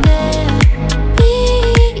there,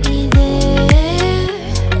 be there.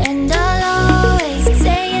 And I'll always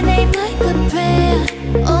say your name like a prayer.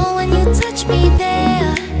 Oh, when you touch me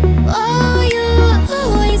there, oh, you'll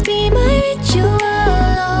always be my ritual.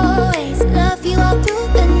 Always love you all through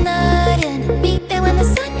the night and be there when the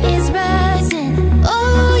sun is rising.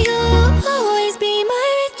 Oh, you'll always be my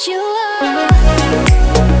ritual.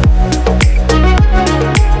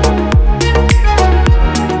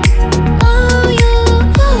 Oh, you'll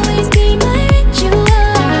always be my ritual.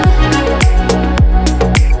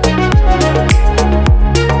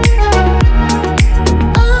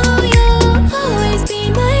 Oh, you'll always be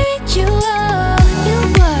my ritual. You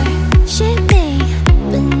worship me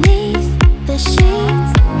beneath the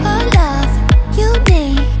sheets of love,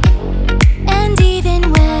 unique. And even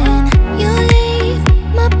when you leave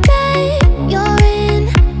my bed, you're in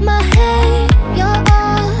my head, you're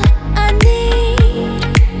all I need.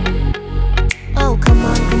 Oh come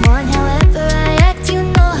on, however I act, you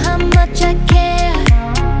know how much I care.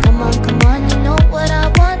 Come on, you know what I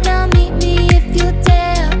want, now meet me if you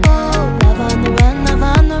dare. Oh, love on the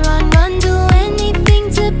run, do anything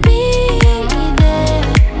to be there,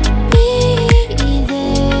 be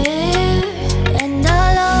there. And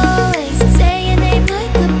I'll always say your name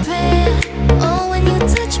like a prayer. Oh, when you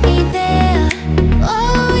touch me there,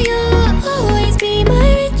 oh, you'll always be my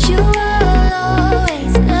ritual.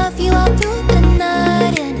 Always love you all through the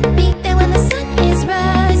night and be there when the sun is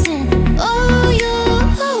rising. Oh, you'll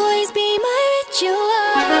always be my ritual.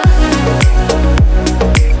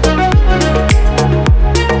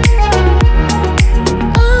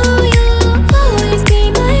 Oh, you'll always be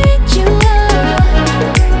my ritual.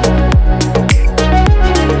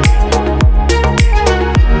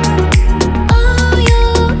 Oh,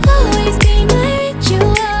 you'll always be my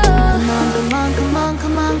ritual.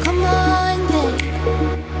 Come on, babe.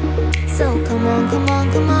 So come on,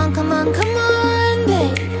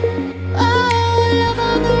 babe. Oh, love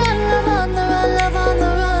on the run, love on the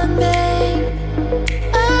run, babe.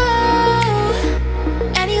 Oh,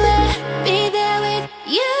 anywhere, be there with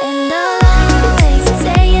you. And I'll always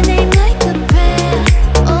say your name like a prayer.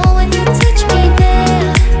 Oh, when you touch me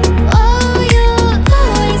there, oh, you'll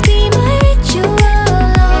always be my ritual.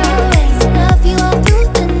 Always love you all through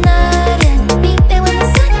the night and be there when the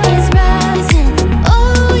sun is rising.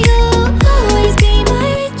 Oh, you'll always be my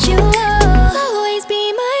ritual. Always be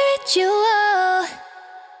my ritual.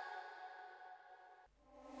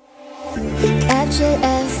 Captured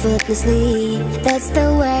effortlessly, that's the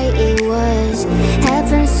way it was.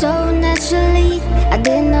 Happened so naturally, I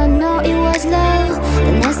did not know it was love.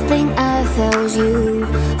 The next thing I felt was you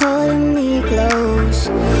holding me close.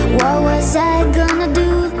 What was I gonna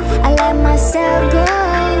do? I let myself go,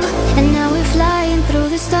 and now we're flying through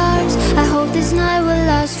the stars. I hope this night will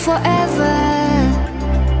last forever.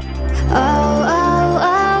 Oh, oh,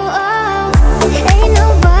 oh, oh. Ain't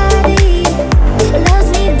nobody loves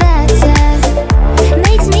me better.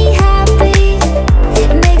 Makes me happy,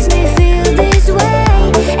 makes me feel this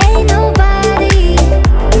way. Ain't nobody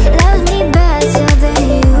loves me better than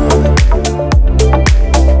you.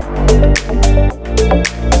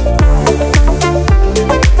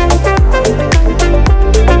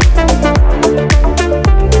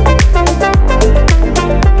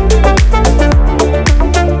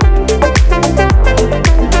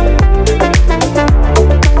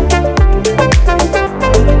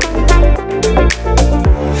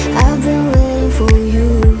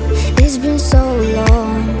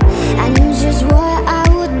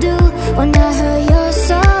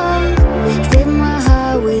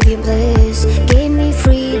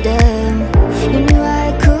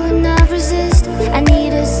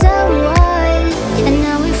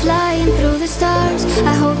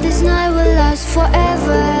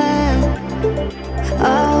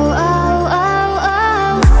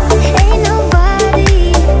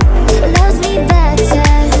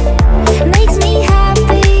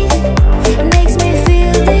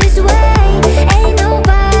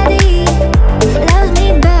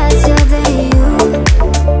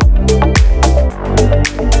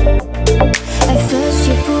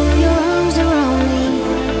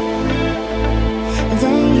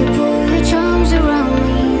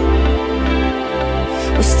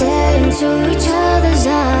 into each other's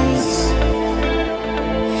eyes.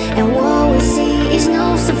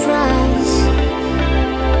 price.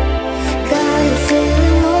 Got a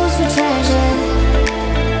feeling most for treasure,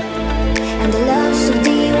 and the love so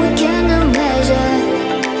deep we cannot measure.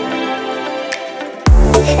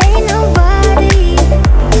 Ain't nobody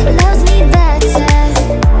loves me better,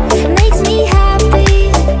 makes me happy,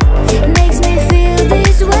 makes me feel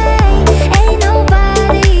this way. Ain't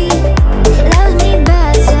nobody loves me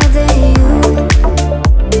better than you.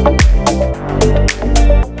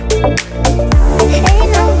 Ain't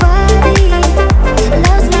nobody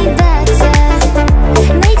loves me better,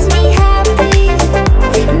 makes me happy,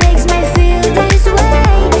 makes me feel this way.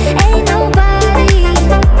 Ain't nobody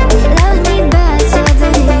loves me better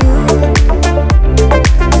than you.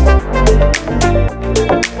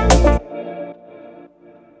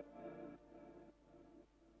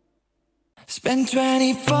 Spend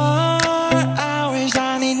 24 hours,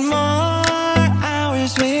 I need more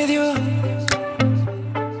hours with you.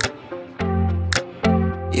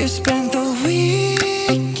 You spent the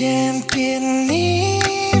weekend getting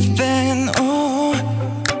even, oh.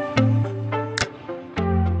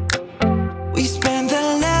 We spent the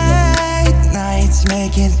late nights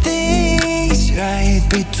making things right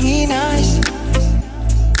between us.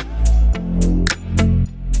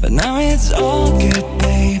 But now it's all good,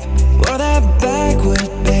 babe. Roll that backward,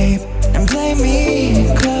 babe, and play me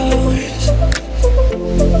close.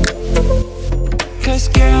 'Cause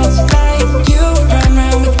girls like you run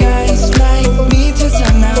around with guys like me till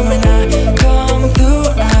sundown. When I come through,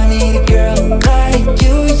 I need a girl like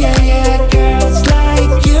you, yeah, yeah. Girls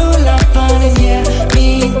like you love fun and yeah, me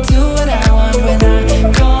do what I want. When I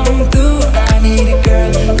come through, I need a girl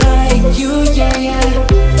like you, yeah, yeah.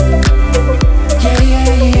 Yeah,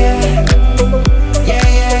 yeah, yeah. Yeah,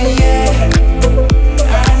 yeah, yeah.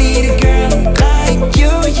 I need a girl like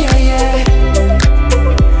you, yeah, yeah.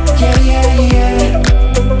 Yeah, yeah, yeah.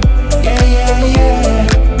 Yeah, yeah, yeah.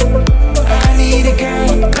 I need a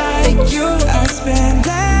girl like you. I spent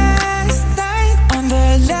last night on the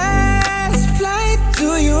last flight to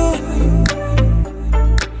you.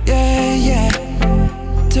 Yeah, yeah.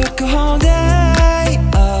 Took a whole day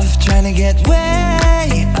of trying to get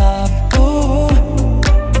way up, ooh.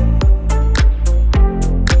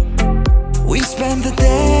 We spent the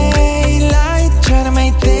daylight trying to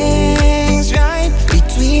make things right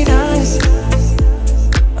between us.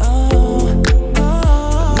 Oh,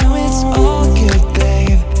 now it's all good,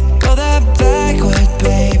 babe. Roll that backward,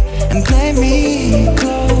 babe, and play me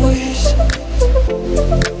close.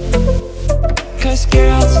 'Cause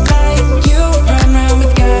girls like you run around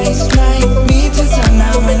with guys like me till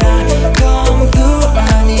sundown. When I come through,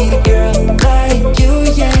 I need a girl like you,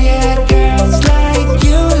 yeah, yeah. Girls like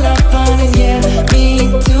you love fun and yeah, me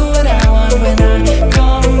do what I want. When I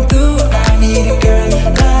come through, I need a girl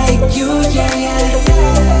like you, yeah, yeah.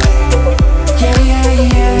 Yeah, yeah,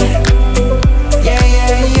 yeah. Yeah,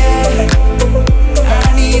 yeah, yeah. I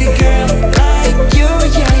need a girl like you,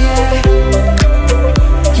 yeah, yeah.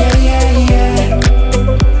 Yeah, yeah, yeah.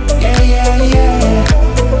 Yeah, yeah, yeah.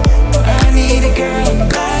 I need a girl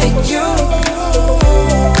like you.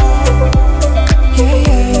 Yeah,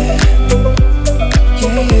 yeah.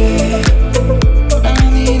 Yeah, yeah. I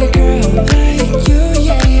need a girl like you,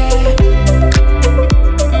 yeah, yeah.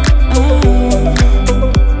 Oh,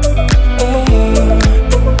 oh.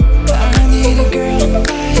 I need a girl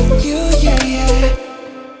like you, yeah, yeah.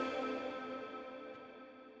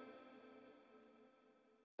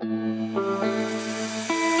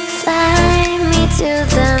 Fly me to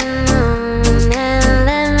the moon and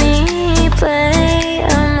let me play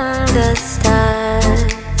among the stars.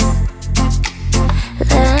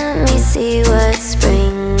 Let me see what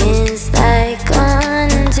spring is like on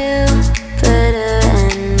Jupiter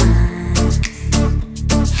and Mars.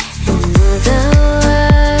 In other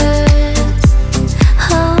words,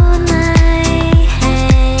 hold my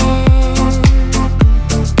hand.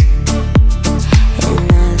 In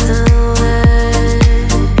other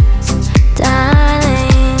words,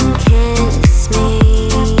 darling,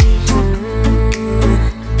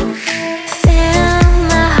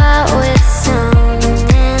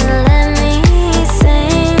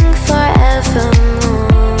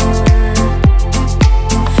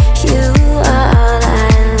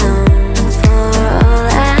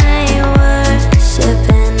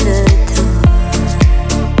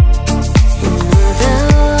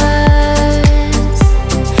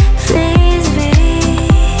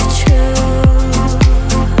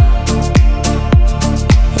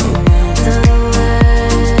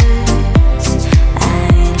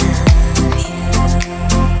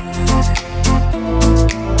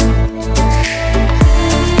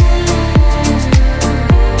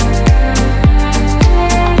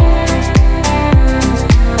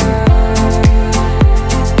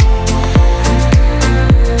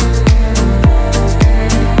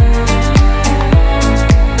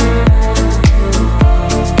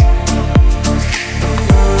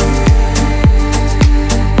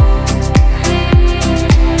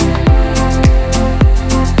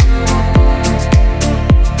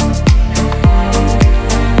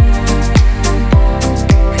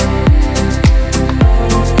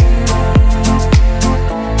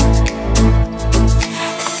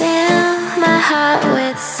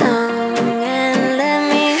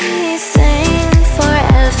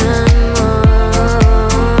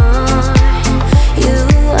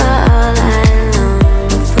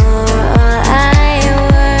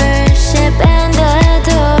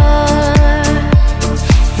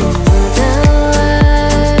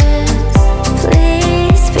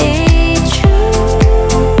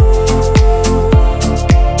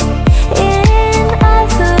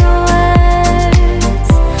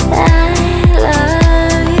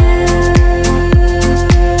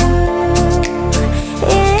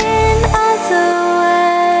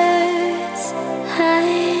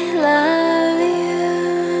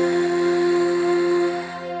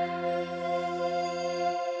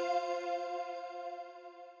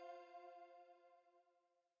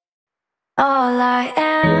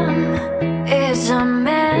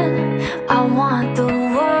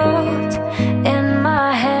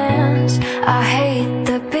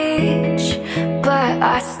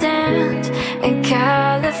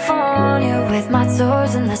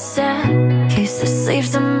 sores in the sand. Case the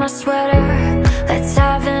sleeves of my sweater. Let's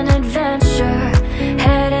have an adventure.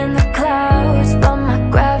 Head in the clouds, but my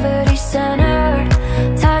gravity centered.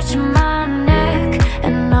 Touch my neck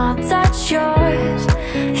and I'll touch yours.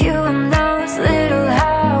 You and those little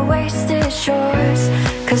high-waisted shorts.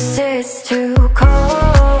 Cause it's too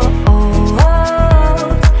cold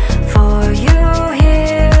for you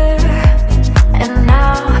here and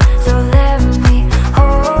now. So let me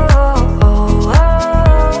hold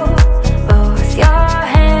both your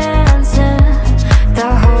hands in the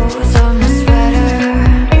holes of my sweater.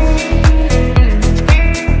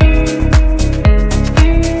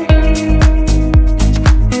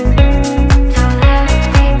 So let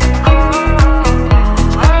me hold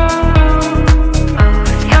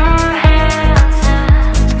both your hands in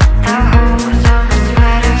the holes of my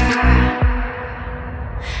sweater.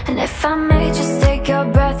 And if I may just take your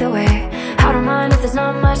breath away, I don't mind if there's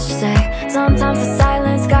not much to say. Sometimes the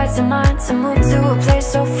silence guides the mind to move to a place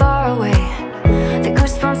so far away. The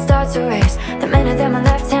goosebumps start to race the minute that my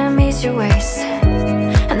left hand meets your waist.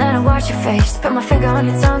 And then I watch your face, put my finger on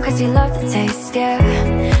your tongue cause you love the taste, yeah.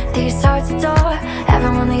 These hearts adore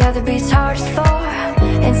everyone the other beats hardest for.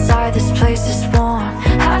 Inside this place is warm,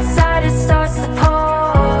 outside it starts to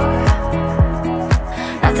pour.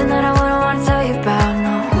 Nothing that I wouldn't want to tell you about,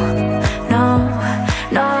 no, no,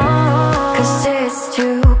 no. Cause it's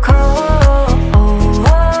too cold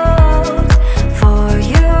for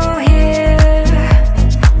you here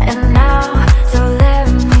and now. So let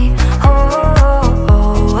me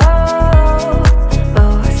hold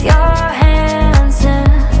both your hands in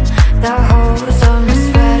the holes of my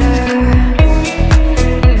sweater.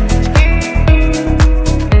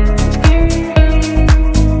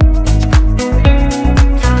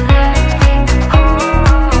 So let me hold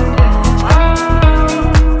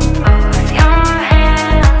both your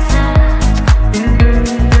hands in.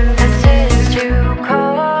 Cause it's too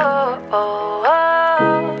cold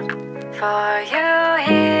for you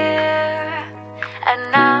here and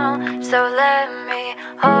now. So let me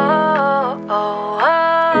hold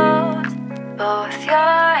both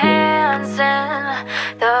your hands in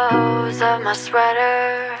the holes of my sweater.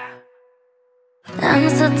 I'm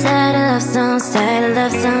so tired of love songs, tired of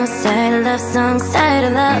love songs, tired of love songs, tired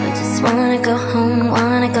of love. I just wanna go home,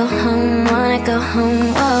 wanna go home, wanna go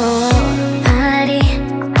home. Whoa, party,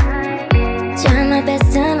 trying my best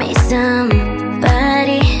to meet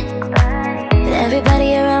somebody, but everybody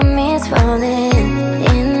around me is falling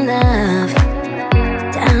in love.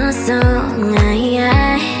 Down song, oh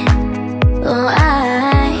yeah,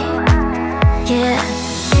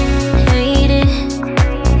 hate it.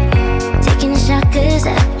 Taking a shot cause I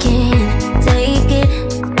can't take it,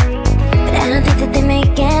 but I don't think that they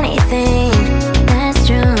make anything that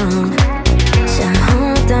strong. So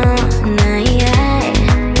hold on, oh yeah.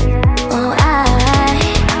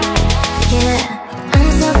 I'm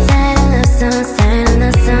so tired of love songs, tired of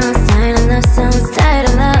love songs, tired of love songs, tired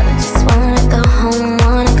of love. I just wanna go home,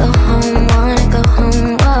 wanna go home, wanna go home.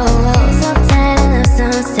 Whoa, whoa. So tired of love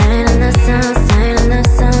songs, tired of love songs, tired of love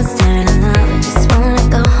songs, tired of love. I just wanna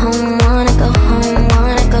go home, wanna go home,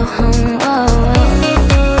 wanna go home. Whoa, whoa.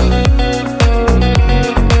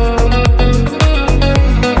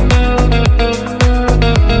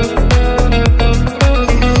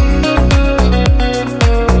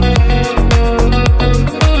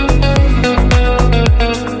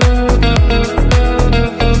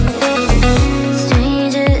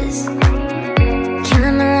 Strangers,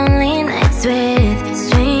 killing my lonely nights with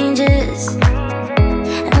strangers.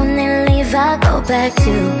 And when they leave, I go back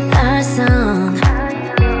to our song.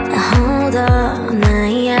 Hold on, oh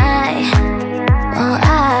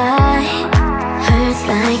hurts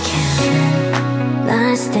like heaven,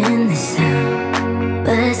 lost in the sound.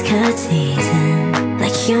 Buzz cut season,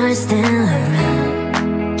 like you're still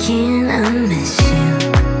around. Can I miss you?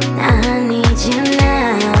 I need you now.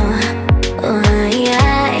 Oh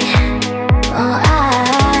yeah,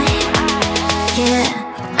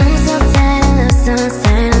 I'm so tired of love songs,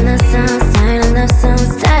 tired of love songs, tired of love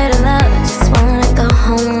songs, tired of love. I just wanna go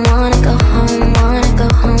home, wanna go home, wanna go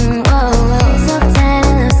home. Whoa, whoa. So tired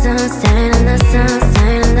of love songs, tired of love songs,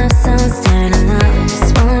 tired of love songs, tired of love. I just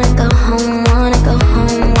wanna go home, wanna go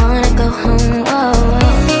home, wanna go home. Whoa, whoa.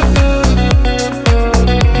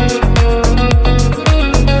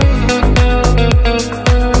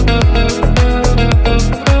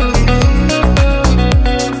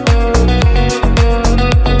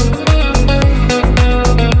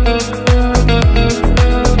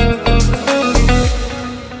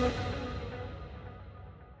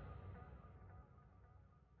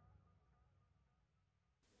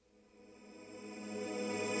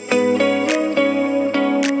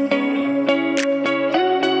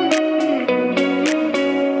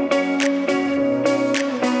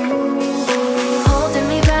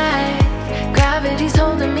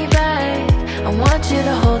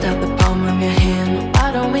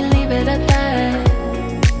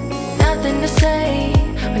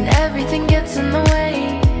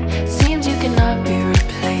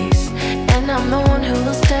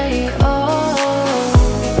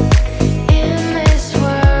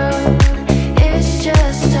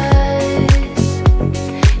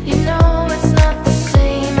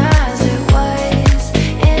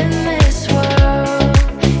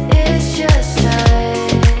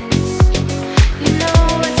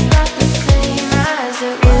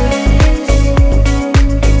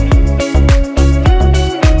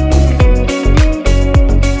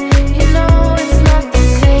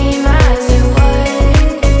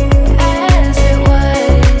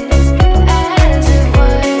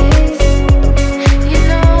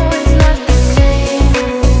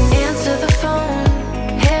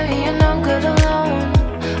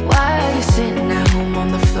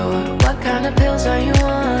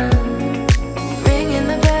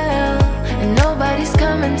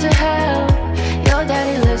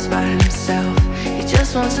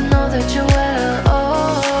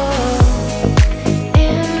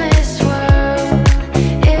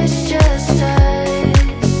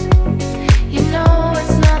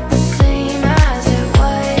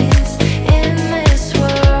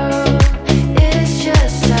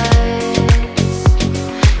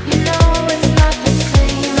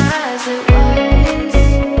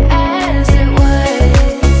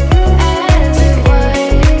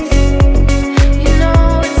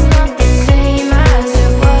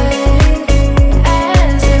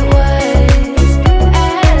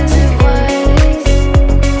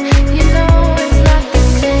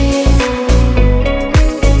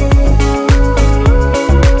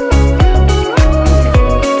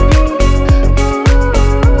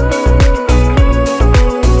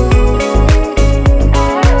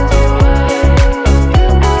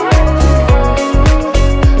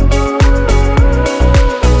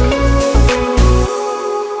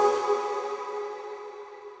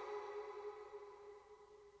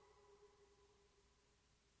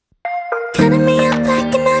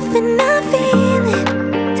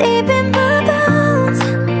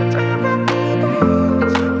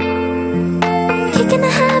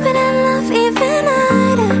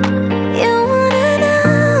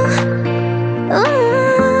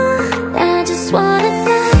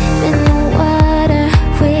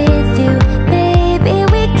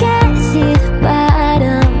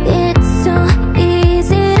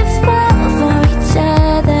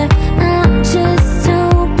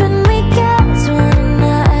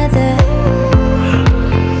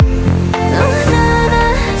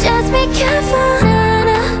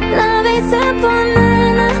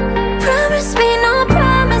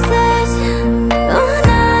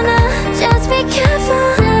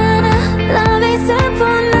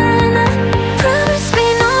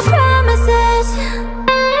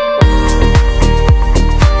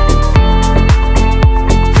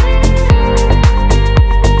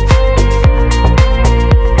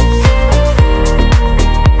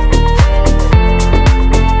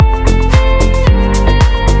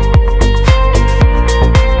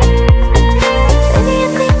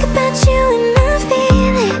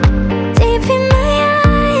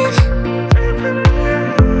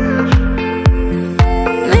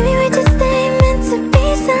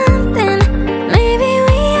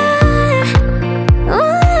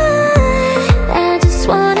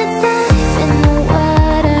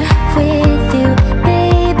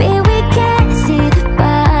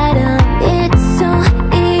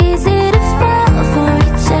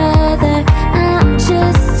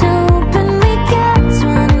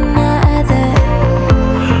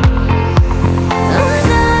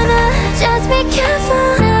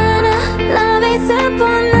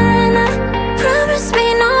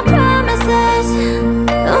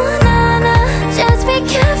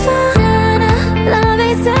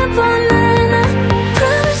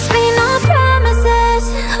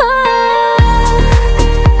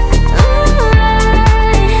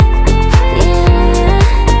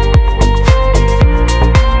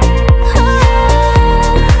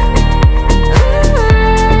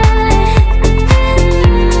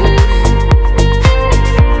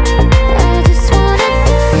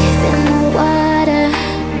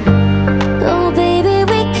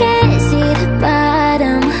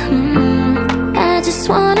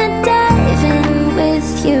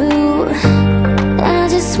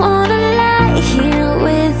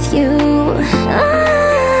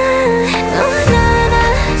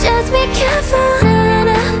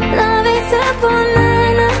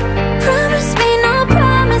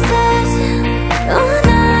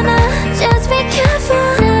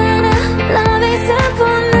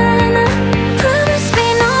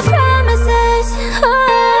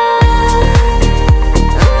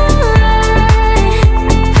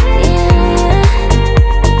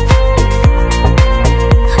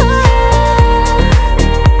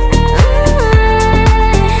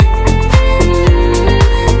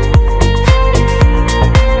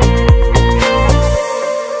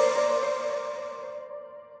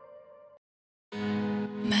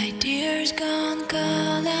 My dear's gone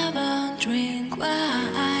cold, I won't drink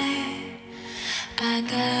wine. I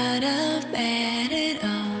got up bad at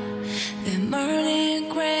all. The morning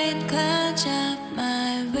rain clouds up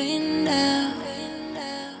my window.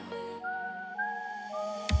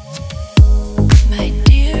 My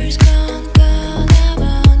dear's gone cold, I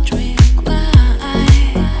won't drink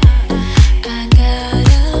wine. I got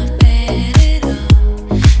up bad at all.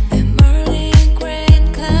 The morning rain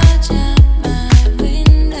clouds up my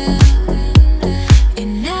window,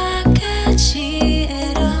 and I can't see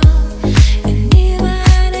it all. And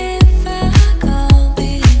even if I go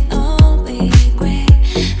big, all be great.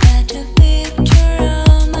 Got the picture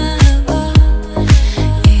on my wall.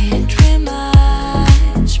 It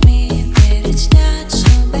reminds me that it's not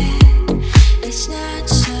so bad. It's not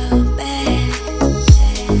so bad.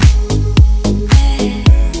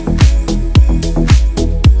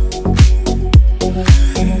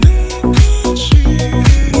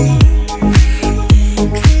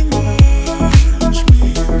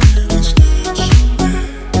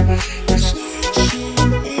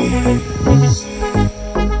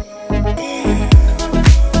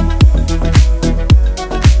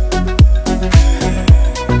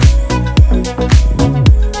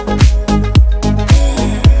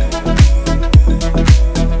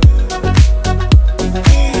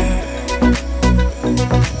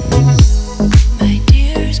 My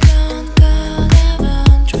dear's gone cold, I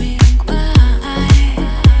won't drink wine.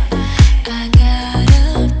 I got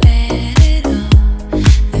up bad at all.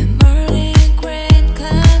 The morning rain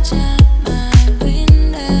clouds up my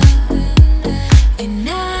window, and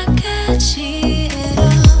I can't see it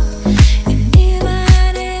all. And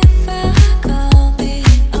even if I go big,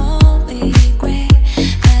 all be great.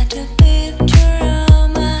 Got the picture on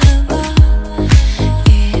my wall.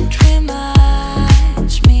 It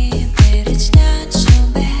reminds me that it's not so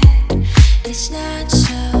bad. It's not so